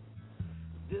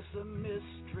 this a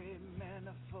mystery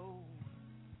manifold,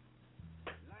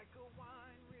 like a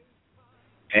wine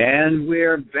refined. And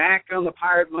we're back on the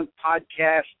Pirate Monk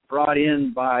podcast, brought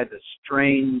in by the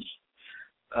strains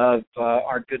of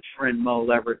our good friend Mo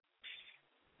Leverett.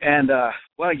 And,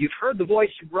 well, you've heard the voice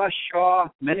of Russ Shaw.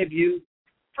 Many of you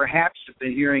perhaps have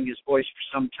been hearing his voice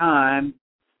for some time.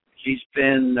 He's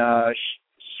been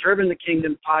serving the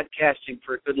kingdom, podcasting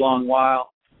for a good long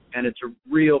while, and it's a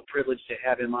real privilege to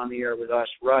have him on the air with us.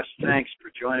 Russ, thanks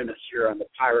for joining us here on the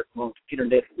Pirate Monk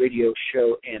Internet Radio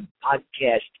Show and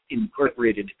Podcast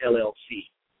Incorporated, LLC.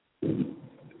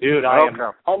 Dude, I am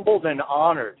humbled and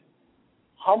honored.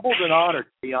 Humbled and honored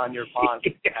to be on your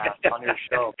podcast, on your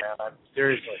show, man.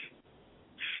 Seriously.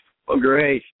 Well,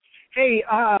 great. Hey,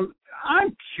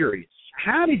 I'm curious.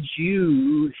 How did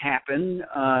you happen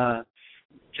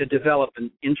to develop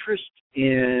an interest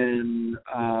in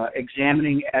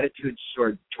examining attitudes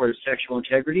toward sexual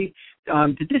integrity?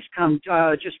 Did this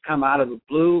just come out of the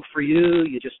blue for you?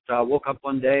 You just woke up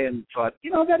one day and thought,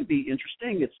 that'd be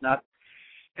interesting. It's not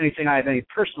anything I have any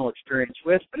personal experience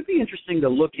with, but it'd be interesting to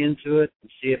look into it and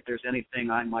see if there's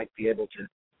anything I might be able to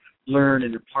learn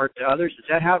and impart to others. Is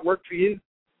that how it worked for you?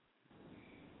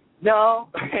 No,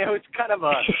 it was kind of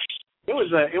it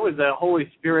was a Holy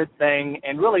Spirit thing,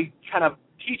 and really kind of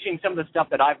teaching some of the stuff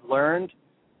that I've learned,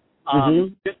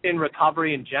 just in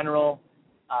recovery in general.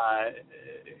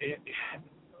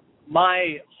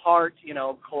 My heart,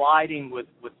 colliding with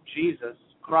Jesus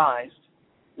Christ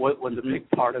was a big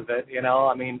part of it.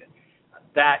 I mean,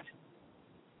 that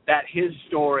his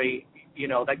story,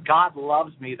 that God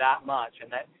loves me that much,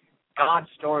 and that God's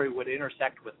story would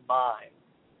intersect with mine,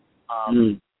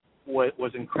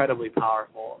 was incredibly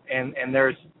powerful. And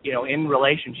there's, in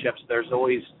relationships, there's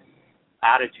always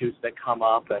attitudes that come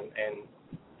up, and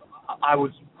I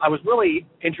was really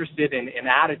interested in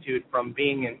attitude from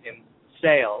being in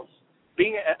sales.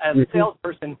 Being a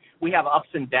salesperson, we have ups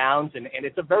and downs, and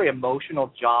it's a very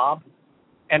emotional job.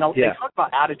 And they talk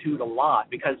about attitude a lot,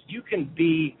 because you can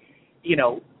be, you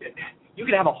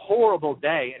can have a horrible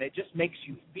day, and it just makes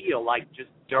you feel like just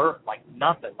dirt, like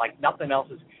nothing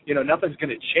else is, nothing's going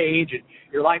to change, and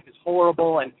your life is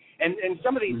horrible. And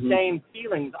some of these same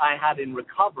feelings I had in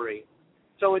recovery.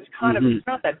 So it's kind of, it's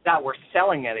not that we're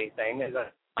selling anything, is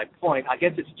my point. I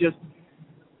guess it's just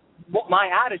my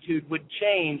attitude would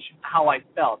change how I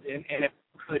felt, and if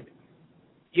I could,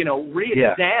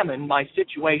 re-examine my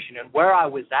situation and where I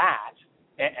was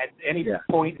at any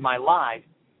point in my life,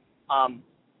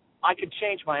 I could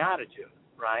change my attitude,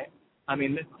 right? I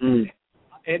mean, and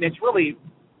it's really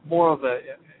more of a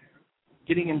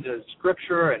getting into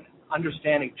Scripture and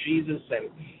understanding Jesus,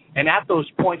 and at those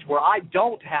points where I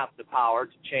don't have the power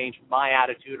to change my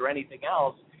attitude or anything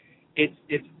else,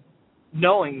 it's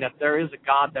knowing that there is a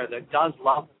God there that does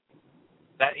love me,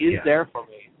 that is there for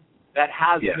me, that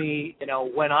has me,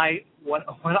 when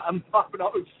I'm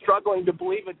struggling to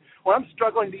believe it, when I'm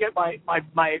struggling to get my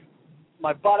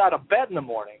butt out of bed in the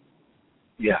morning,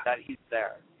 that he's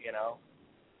there,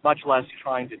 much less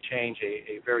trying to change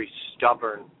a very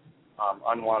stubborn,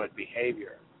 unwanted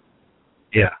behavior.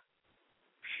 Yeah.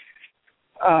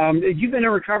 You've been in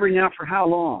recovery now for how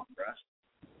long, Russ?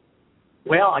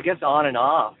 Well, I guess on and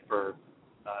off for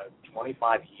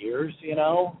 25 years,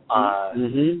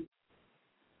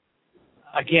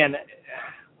 Again,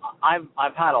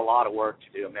 I've had a lot of work to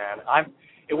do, man.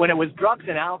 When it was drugs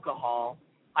and alcohol,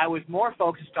 I was more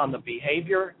focused on the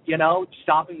behavior,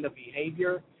 stopping the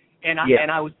behavior, and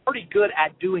I was pretty good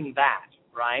at doing that,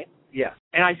 right? Yeah.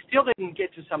 And I still didn't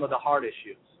get to some of the hard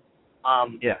issues.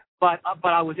 But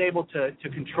I was able to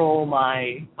control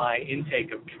my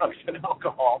intake of drugs and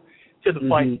alcohol to the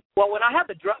point. Well, when I had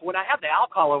the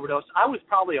alcohol overdose, I was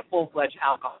probably a full-fledged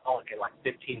alcoholic at like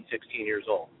 15, 16 years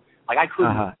old. Like I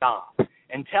couldn't stop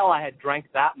until I had drank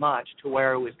that much to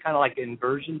where it was kind of like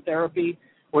inversion therapy,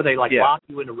 where they lock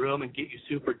you in a room and get you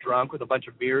super drunk with a bunch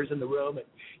of beers in the room, and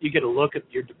you get a look at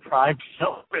your deprived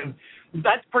self. And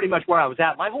that's pretty much where I was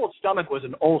at. My whole stomach was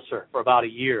an ulcer for about a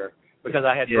year because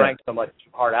I had drank so much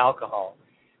hard alcohol,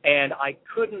 and I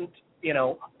couldn't.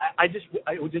 It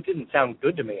just didn't sound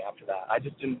good to me after that. I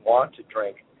just didn't want to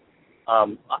drink.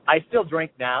 I still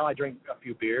drink now. I drink a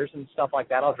few beers and stuff like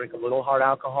that. I'll drink a little hard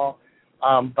alcohol.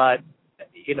 But,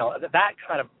 that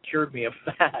kind of cured me of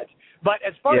that. But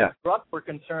as far as drugs were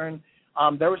concerned,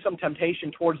 there was some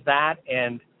temptation towards that.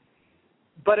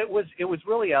 But it was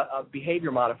really a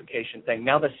behavior modification thing.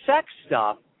 Now, the sex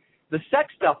stuff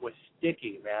was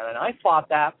sticky, man, and I fought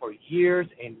that for years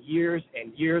and years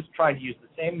and years, trying to use the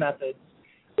same methods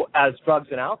as drugs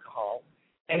and alcohol,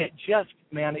 and it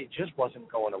just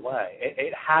wasn't going away.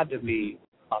 It had to be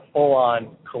a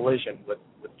full-on collision with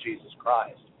Jesus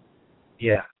Christ.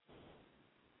 Yeah.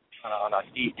 On a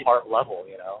deep heart level,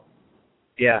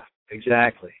 Yeah,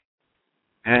 exactly.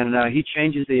 And he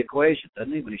changes the equation,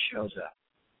 doesn't he, when he shows up?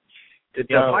 The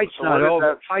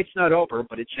fight's not over,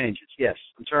 but it changes. Yes.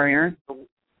 I'm sorry, Aaron?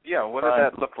 Yeah, what did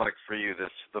that look like for you,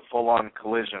 the full-on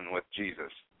collision with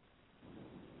Jesus?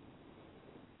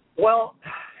 Well,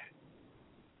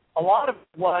 a lot of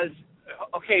it was,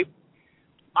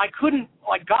 I couldn't,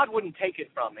 God wouldn't take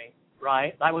it from me,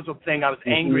 right? That was the thing. I was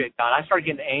angry at God. I started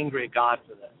getting angry at God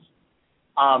for this.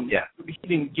 He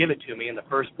didn't give it to me in the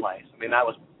first place. I mean, that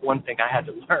was one thing I had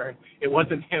to learn. It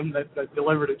wasn't him that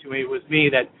delivered it to me. It was me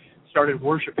that started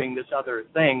worshiping this other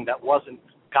thing that wasn't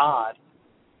God.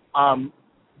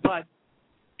 But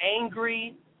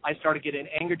angry, I started getting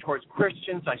angry towards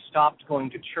Christians. I stopped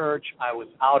going to church. I was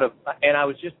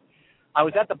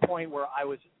at the point where I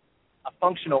was a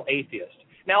functional atheist.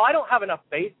 Now, I don't have enough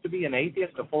faith to be an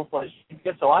atheist, a full-fledged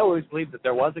atheist, so I always believed that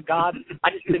there was a God. I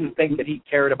just didn't think that he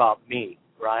cared about me,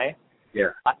 right?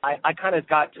 Yeah. I kind of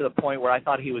got to the point where I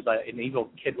thought he was an evil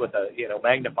kid with a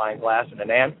magnifying glass and an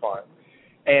ant farm.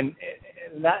 And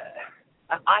that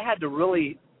I had to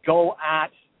really go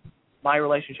at my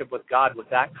relationship with God with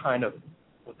that kind of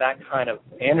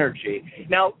energy.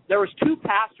 Now, there was two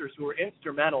pastors who were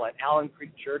instrumental at Allen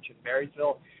Creek Church in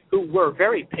Marysville who were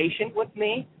very patient with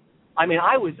me. I mean,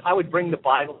 I would bring the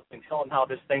Bible and tell them how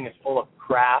this thing is full of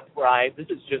crap, right? This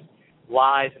is just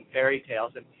lies and fairy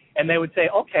tales. And they would say,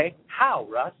 okay, how,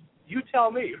 Russ? You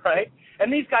tell me, right?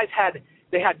 And these guys had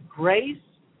grace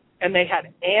and they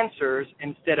had answers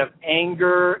instead of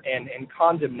anger and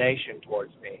condemnation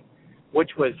towards me,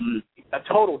 which was a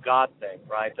total God thing,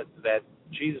 right? That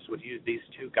Jesus would use these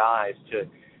two guys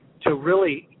to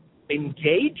really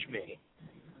engage me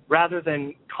rather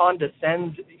than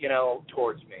condescend,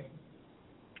 towards me,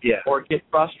 or get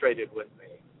frustrated with me.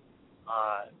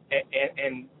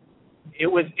 And it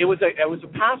was a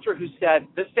pastor who said,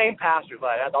 this same pastor who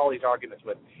I had all these arguments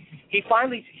with, he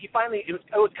finally it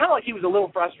was kind of like he was a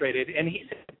little frustrated, and he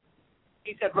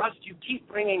said, Russ, you keep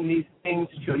bringing these things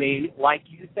to me like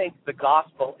you think the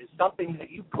gospel is something that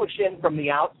you push in from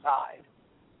the outside.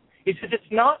 He says, it's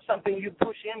not something you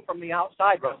push in from the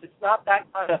outside, Russ. It's not that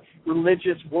kind of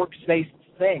religious, works-based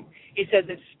thing. He says,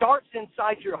 it starts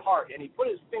inside your heart. And he put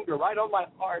his finger right on my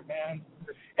heart, man.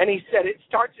 And he said, it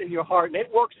starts in your heart, and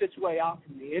it works its way out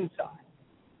from the inside.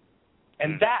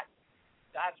 And that's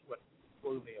what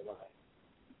blew me away.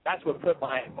 That's what put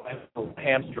my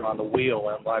hamster on the wheel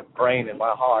and my brain and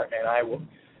my heart, and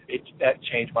that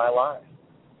changed my life.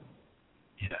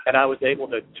 Yeah. And I was able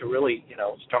to really,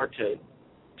 start to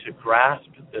grasp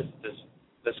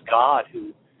this God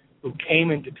who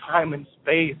came into time and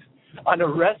space on a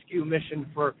rescue mission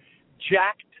for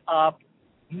jacked up,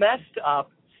 messed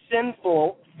up,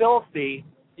 sinful, filthy,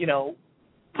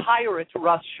 pirate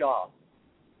Russ Shaw.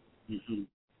 Mm-hmm.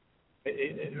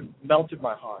 It melted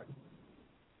my heart.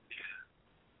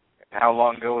 How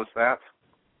long ago was that?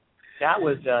 That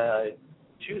was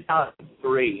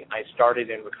 2003. I started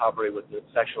in recovery with the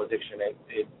sexual addiction.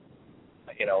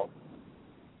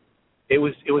 It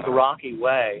was a rocky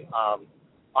way.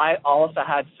 I also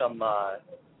had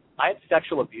I had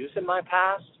sexual abuse in my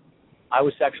past. I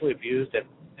was sexually abused at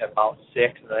about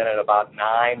 6 and then at about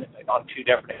 9 on 2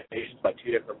 different occasions by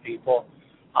 2 different people.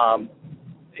 I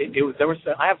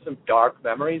have some dark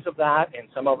memories of that, and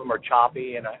some of them are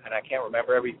choppy, and I can't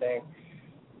remember everything.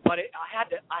 But I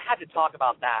had to talk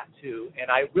about that too, and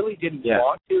I really didn't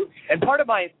want to. And part of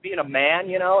my being a man,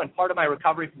 and part of my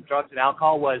recovery from drugs and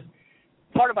alcohol was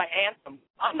part of my anthem.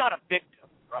 I'm not a victim,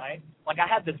 right? Like I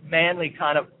had this manly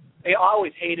kind of I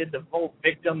always hated the whole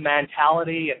victim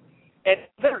mentality, and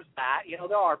there's that.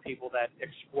 There are people that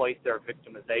exploit their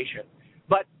victimization,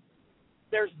 but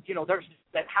there's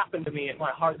that happened to me in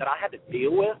my heart that I had to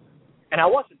deal with, and I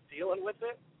wasn't dealing with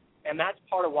it, and that's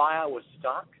part of why I was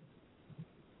stuck.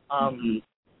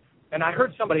 And I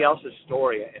heard somebody else's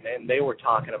story, and they were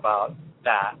talking about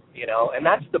that, and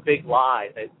that's the big lie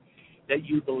that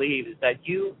you believe, is that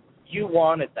you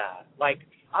wanted that. Like,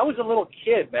 I was a little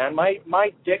kid, man. My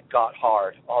dick got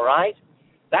hard, all right?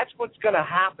 That's what's going to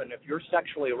happen if you're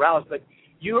sexually aroused. But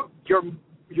your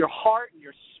heart and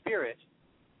your spirit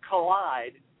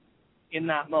collide in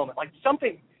that moment. Like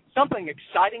something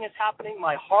exciting is happening.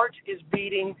 My heart is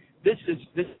beating. This is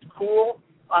cool.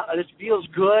 This feels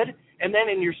good. And then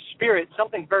in your spirit,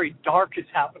 something very dark is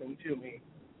happening to me.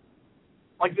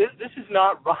 Like, this is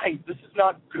not right. This is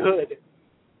not good.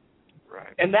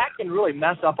 Right. And that can really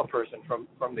mess up a person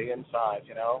from the inside,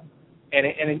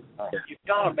 And you've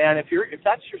got to, man, if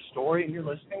that's your story and you're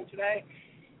listening today,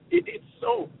 it's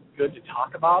so good to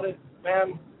talk about it,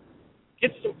 man.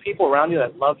 Get some people around you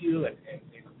that love you and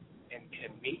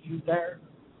can meet you there.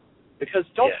 Because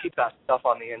don't keep that stuff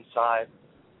on the inside.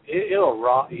 It'll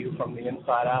rot you from the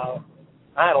inside out.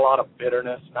 I had a lot of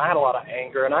bitterness, and I had a lot of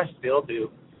anger, and I still do.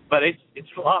 But it's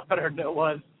a lot better than it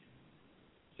was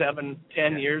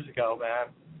 7-10 years ago, man.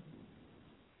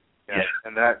 Yeah,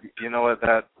 and that,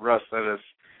 that, Russ, that is,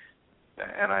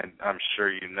 and I'm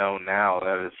sure now,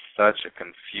 that is such a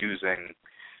confusing,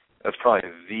 that's probably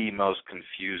the most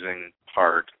confusing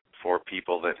part for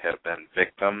people that have been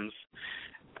victims,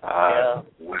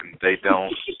 when they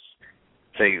don't,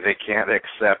 they can't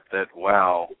accept that,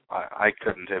 wow, I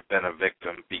couldn't have been a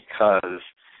victim because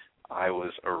I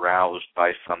was aroused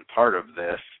by some part of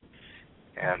this.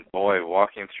 And boy,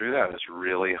 walking through that is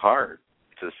really hard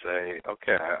to say,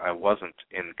 okay, I wasn't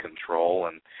in control,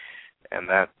 and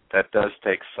that does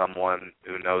take someone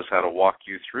who knows how to walk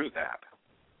you through that.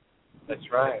 That's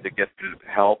right. To get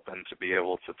help and to be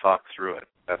able to talk through it.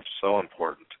 That's so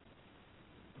important.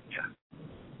 Yeah.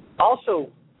 Also,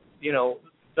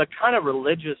 the kind of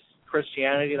religious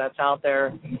Christianity that's out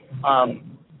there,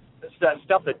 that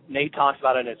stuff that Nate talks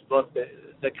about in his book,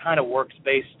 the kind of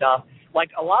works-based stuff, like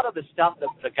a lot of the stuff that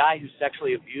the guy who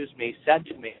sexually abused me said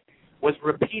to me was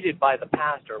repeated by the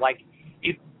pastor. Like,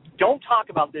 don't talk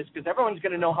about this because everyone's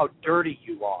going to know how dirty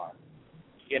you are,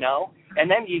 And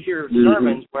then you hear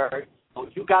sermons where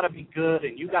you got to be good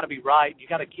and you got to be right, you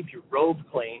got to keep your robe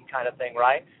clean, kind of thing,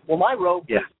 right? Well, my robe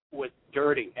was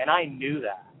dirty, and I knew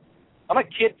that. I'm a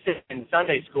kid sitting in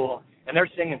Sunday school, and they're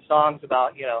singing songs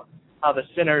about, how the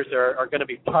sinners are going to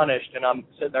be punished, and I'm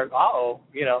sitting there,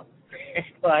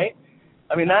 right?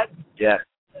 I mean,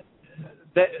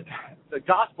 the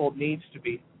gospel needs to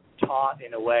be taught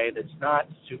in a way that's not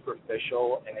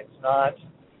superficial, and it's not,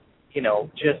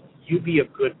 just you be a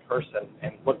good person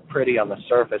and look pretty on the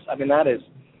surface. I mean, that is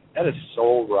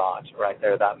soul rot right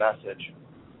there, that message.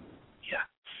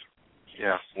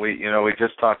 Yeah, we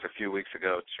just talked a few weeks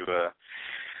ago to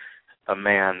a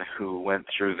man who went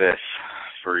through this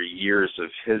for years of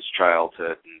his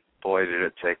childhood, and boy, did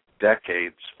it take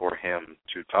decades for him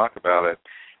to talk about it,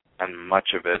 and much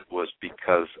of it was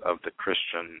because of the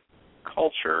Christian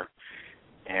culture,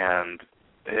 and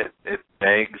it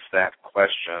begs that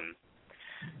question,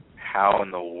 how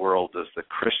in the world does the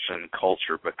Christian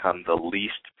culture become the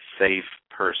least safe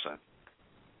person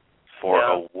for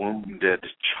a wounded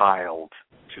child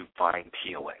to find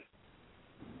healing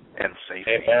and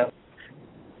safety? Amen.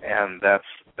 And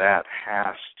that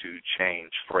has to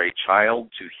change. For a child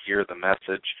to hear the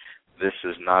message, this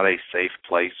is not a safe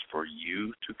place for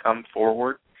you to come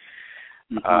forward,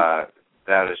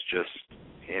 that is just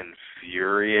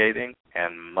infuriating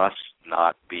and must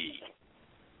not be.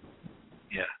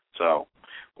 Yeah. So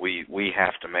we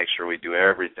have to make sure we do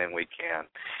everything we can.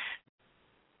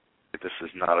 This is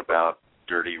not about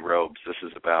dirty robes. This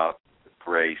is about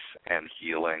grace and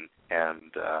healing and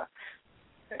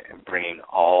bringing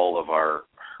all of our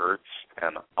hurts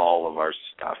and all of our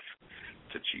stuff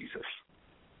to Jesus.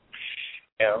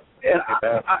 Yeah, and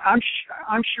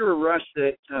I'm sure, Russ,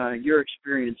 that your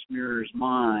experience mirrors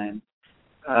mine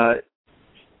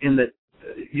in that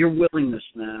your willingness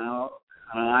now.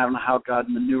 I don't know how God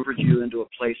maneuvered you into a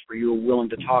place where you were willing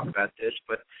to talk about this,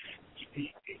 but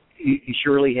He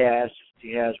surely has.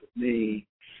 He has with me.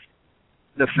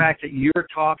 The fact that you're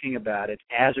talking about it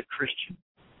as a Christian,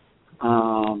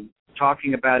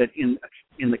 talking about it in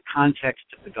the context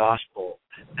of the gospel,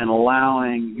 and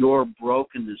allowing your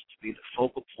brokenness to be the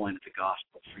focal point of the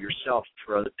gospel for yourself and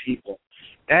for other people,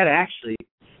 that actually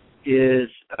is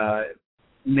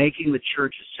making the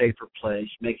church a safer place,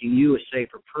 making you a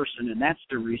safer person, and that's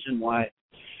the reason why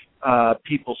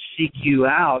people seek you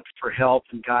out for help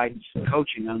and guidance and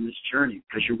coaching on this journey,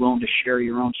 because you're willing to share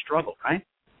your own struggle, right?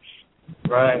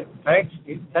 Right.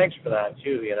 Thanks for that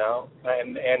too.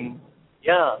 And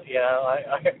yeah,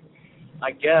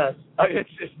 I guess it's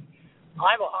just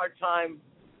I have a hard time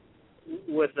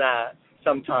with that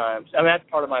sometimes. I mean, that's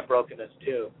part of my brokenness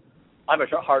too. I have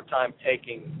a hard time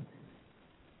taking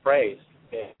praise.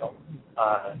 So,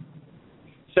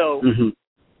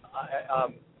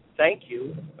 thank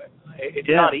you. It's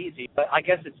not easy, but I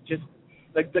guess it's just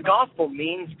the gospel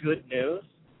means good news.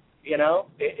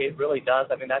 It really does.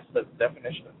 I mean, that's the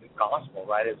definition of the gospel,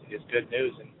 right? Is good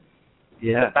news, and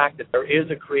the fact that there is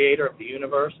a creator of the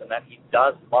universe and that he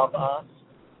does love us.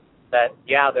 That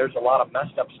there's a lot of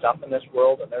messed up stuff in this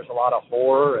world, and there's a lot of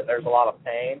horror, and there's a lot of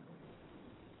pain,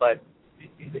 but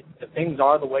the things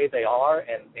are the way they are,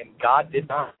 and God did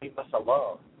not leave us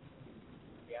alone.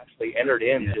 He actually entered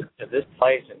into this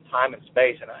place in time and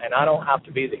space, and I don't have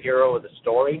to be the hero of the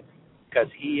story, because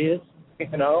he is,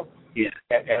 and I'm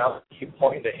going to keep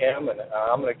pointing to him, and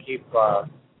I'm going to keep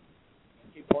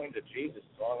pointing to Jesus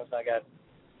as long as I got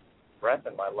breath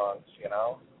in my lungs,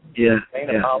 It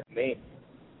ain't about me.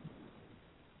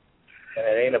 And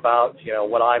it ain't about,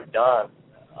 what I've done.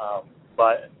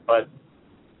 But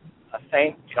I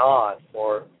thank God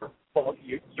for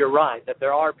you're right, that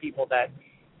there are people that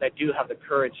do have the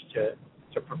courage to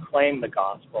proclaim the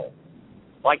gospel,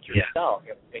 like yourself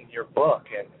in your book,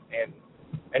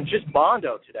 and just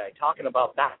Mondo today, talking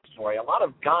about that story. A lot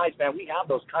of guys, man, we have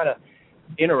those kind of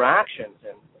interactions,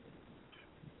 and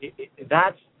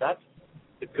that's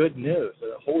the good news.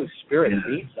 The Holy Spirit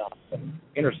meets us and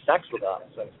intersects with us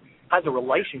and has a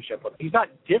relationship with us. He's not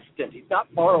distant. He's not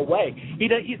far away.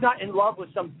 He's not in love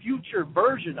with some future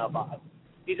version of us.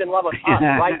 He's in love with us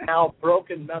right now,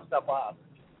 broken, messed up us.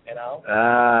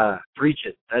 Preach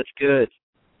it. That's good.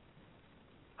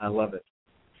 I love it.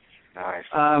 Nice.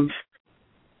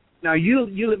 Now you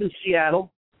live in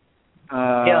Seattle.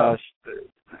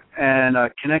 And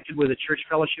connected with a church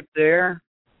fellowship there.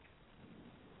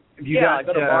 I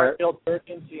go to Barfield Church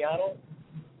in Seattle.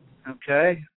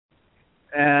 Okay.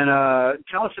 And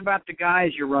tell us about the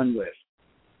guys you run with.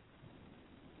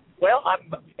 Well, I'm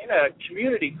in a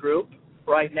community group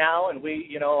right now, and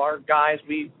we, our guys,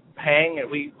 we hang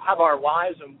and we have our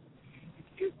wives,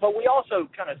 but we also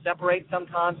kind of separate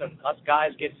sometimes, and us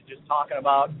guys get to just talking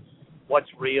about what's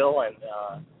real and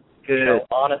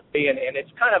honesty, and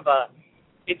it's kind of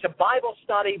it's a Bible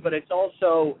study, but it's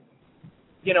also,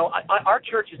 our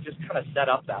church is just kind of set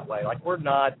up that way. Like, we're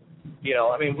not,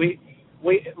 we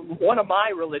one of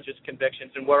my religious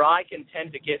convictions, and where I can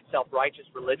tend to get self-righteous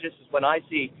religious, is when I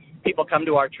see people come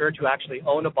to our church who actually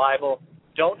own a Bible,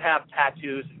 don't have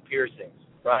tattoos and piercings,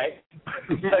 right?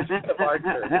 That's kind of our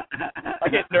church. I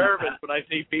get nervous when I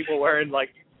see people wearing,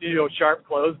 sharp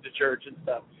clothes to church and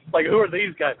stuff. Like, who are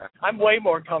these guys? I'm way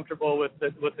more comfortable with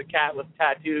the cat with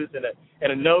tattoos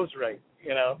and a nose ring,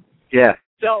 Yeah.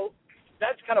 So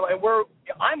that's kind of, and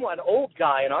I'm an old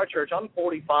guy in our church. I'm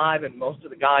 45, and most of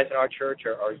the guys in our church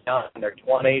are young in their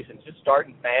 20s and just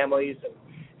starting families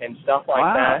and stuff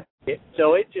like that.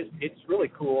 It's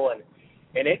really cool, and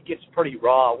it gets pretty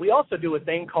raw. We also do a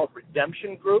thing called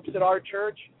redemption groups at our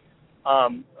church. A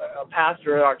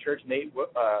pastor at our church, Nate,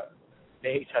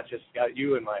 I just got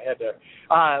you in my head there.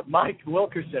 Mike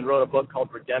Wilkerson wrote a book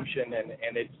called Redemption,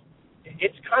 and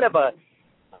it's kind of a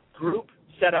group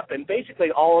set up, and basically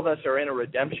all of us are in a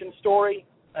redemption story.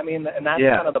 I mean, and that's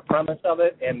kind of the premise of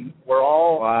it, and we're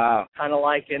all kind of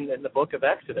like in the book of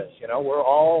Exodus, we're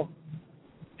all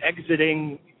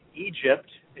exiting Egypt,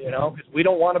 because we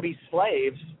don't want to be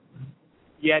slaves,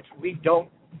 yet we don't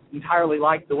entirely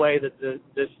like the way that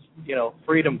this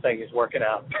freedom thing is working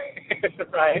out,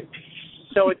 right?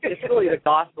 So it's really the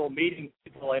gospel, meeting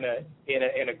people in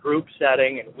a group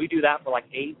setting, and we do that for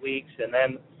 8 weeks, and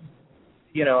then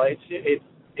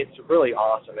it's really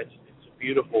awesome. It's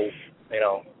beautiful,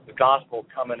 the gospel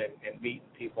coming and meeting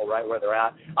people right where they're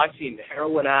at. I've seen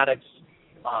heroin addicts.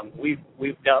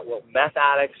 We've dealt with meth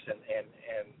addicts, and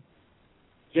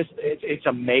just it's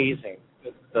amazing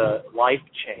the life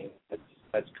change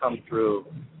that's come through.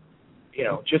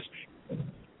 Just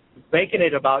making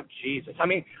it about Jesus. I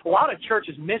mean, a lot of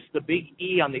churches miss the big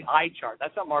E on the eye chart.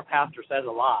 That's something our pastor says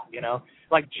a lot,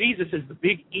 Like, Jesus is the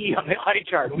big E on the eye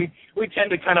chart. We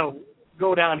tend to kind of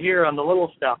go down here on the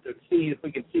little stuff to see if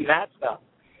we can see that stuff.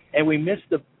 And we miss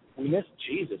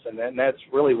Jesus, and then that's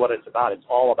really what it's about. It's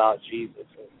all about Jesus.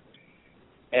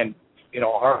 And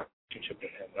our relationship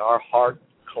with him, and our heart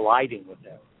colliding with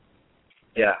him.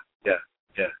 Yeah.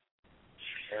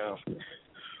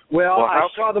 Well, I how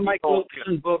saw the can Mike people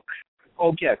Wilkerson book.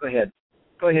 Oh, yeah, go ahead.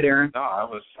 Go ahead, Aaron. No, I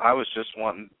was just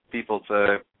wanting people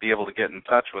to be able to get in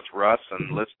touch with Russ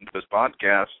and listen to his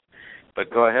podcast. But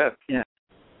go ahead. Yeah.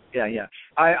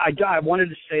 I wanted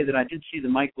to say that I did see the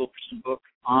Mike Wilkerson book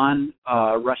on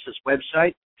Russ's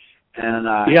website, and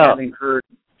having heard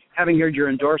your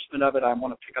endorsement of it, I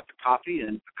want to pick up a copy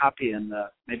and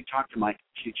maybe talk to Mike in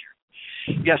the future.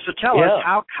 Yeah. So tell us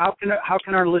how can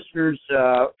our listeners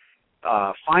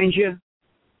find you?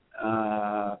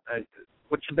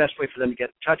 What's the best way for them to get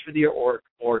in touch with you or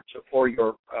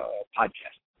your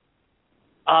podcast?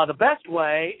 The best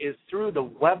way is through the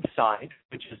website,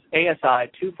 which is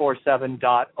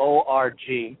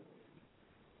asi247.org.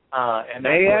 And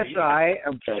ASI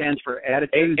stands for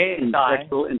Attitudes in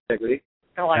Sexual Integrity.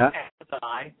 Kind of like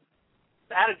ASI,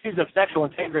 Attitudes of Sexual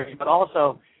Integrity, but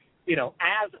also,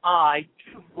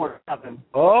 ASI247.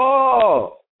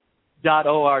 Oh.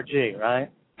 .org, right?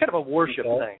 Kind of a worship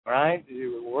thing, right?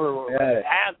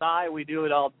 ASI, we do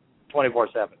it all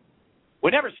 24/7. We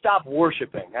never stop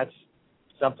worshiping. That's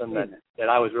something that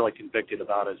I was really convicted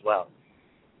about as well.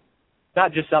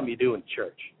 Not just something you do in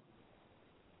church.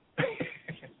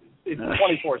 It's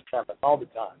 24/7, all the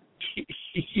time.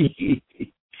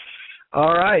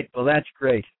 All right. Well, that's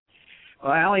great.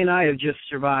 Well, Allie and I have just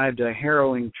survived a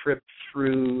harrowing trip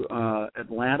through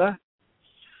Atlanta.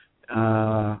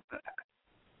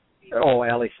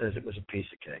 Allie says it was a piece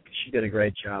of cake. She did a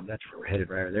great job. That's where we're headed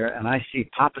right there. And I see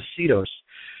Papacitos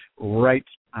right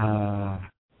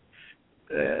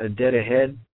dead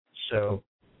ahead. So,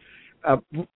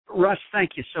 Russ,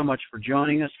 thank you so much for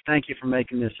joining us. Thank you for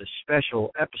making this a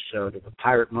special episode of the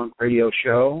Pirate Monk Radio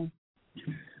Show.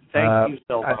 Thank you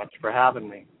so much for having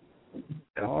me.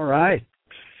 All right.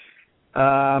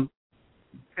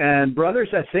 And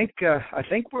brothers, I think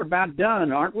we're about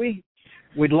done, aren't we?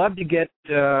 We'd love to get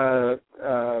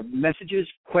messages,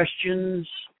 questions,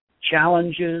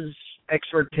 challenges,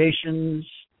 exhortations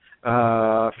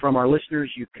from our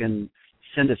listeners. You can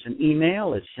send us an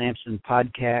email at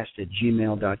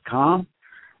samsonpodcast@gmail.com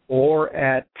or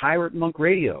at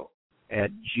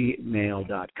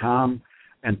piratemonkradio@gmail.com.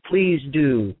 And please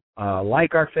do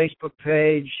like our Facebook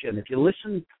page. And if you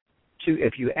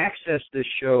access this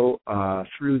show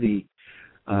through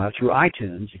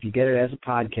iTunes, if you get it as a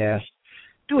podcast,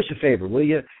 do us a favor, will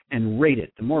you, and rate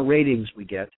it. The more ratings we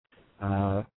get,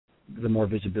 the more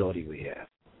visibility we have.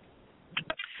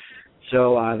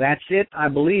 So that's it, I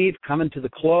believe, coming to the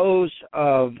close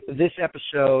of this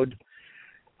episode.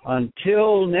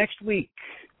 Until next week,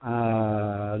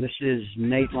 this is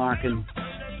Nate Larkin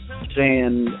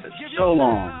saying so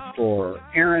long for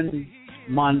Aaron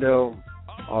Mondo,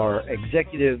 our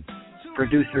executive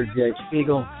producer, Jay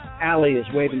Spiegel. Allie is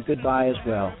waving goodbye as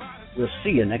well. We'll see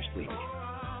you next week.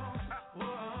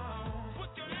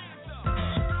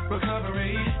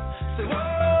 Recovery. Say, whoa.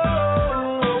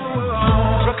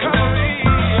 Recovery.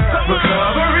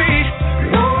 Recovery.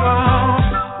 Whoa.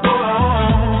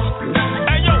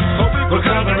 Hey, yo.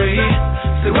 Recovery.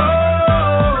 Say, whoa.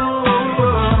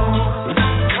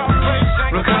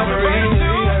 Recovery.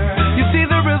 You see,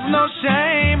 there is no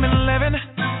shame in living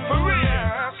for real.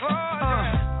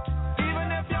 Even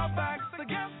if your back's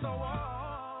against the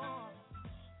wall.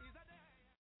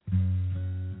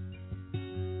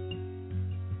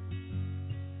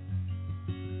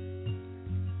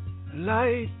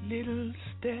 Light little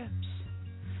steps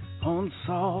on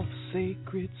soft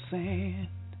sacred sand,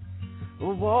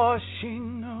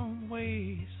 washing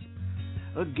away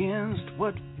against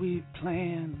what we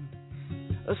planned,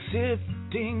 a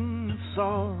sifting of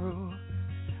sorrow,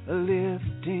 a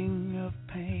lifting of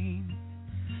pain,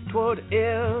 toward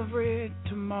every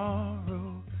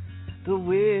tomorrow, the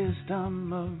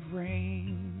wisdom of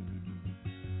rain.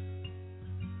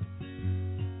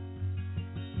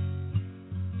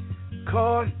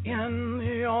 Caught in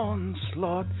the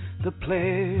onslaught, the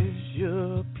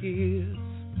pleasure appears.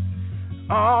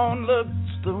 On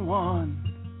looks the one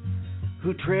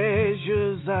who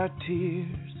treasures our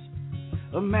tears.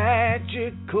 A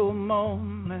magical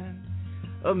moment,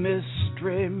 a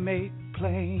mystery made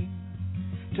plain,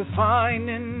 to find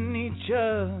in each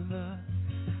other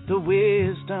the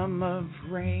wisdom of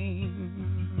rain.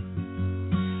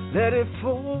 Let it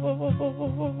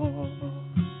fall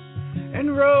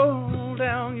and roll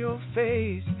down your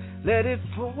face. Let it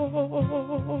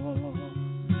fall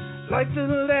like the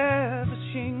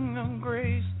lavishing of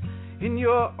grace. In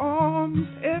your arms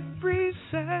every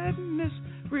sadness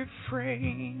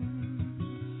refrains,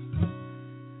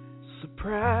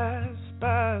 surprised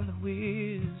by the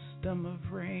wisdom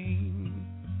of rain.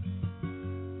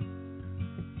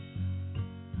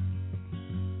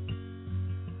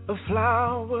 a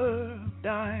flower of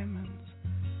diamonds,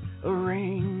 a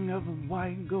ring of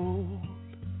white gold,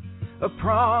 a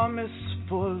promise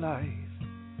for life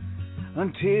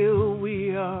until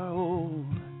we are old,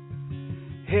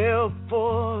 help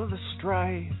for the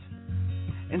strife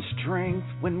and strength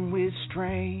when we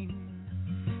strain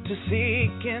to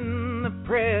seek in the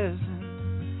present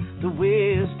the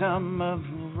wisdom of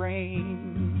rain.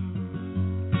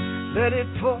 Let it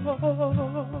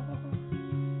fall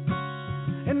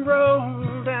and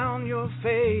roll down your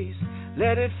face.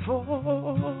 Let it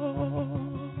fall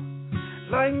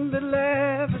like the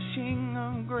lavishing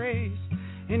of grace.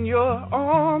 In your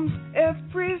arms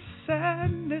every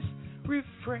sadness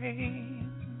refrains,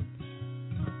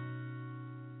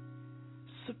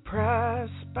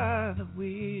 surprised by the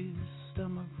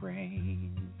wisdom of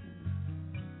rain.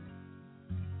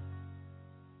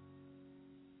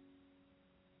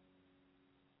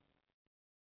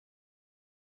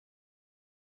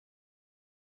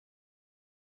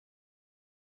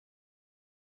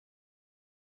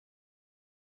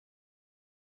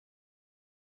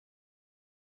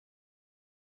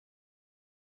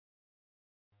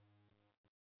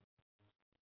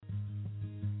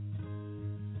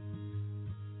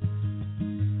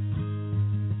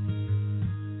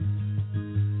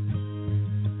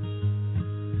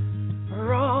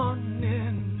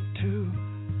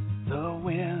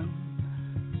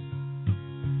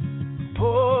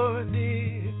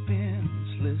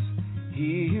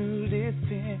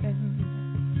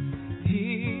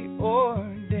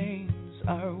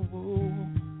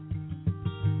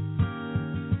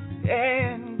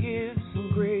 And gives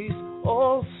some grace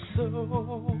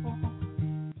also.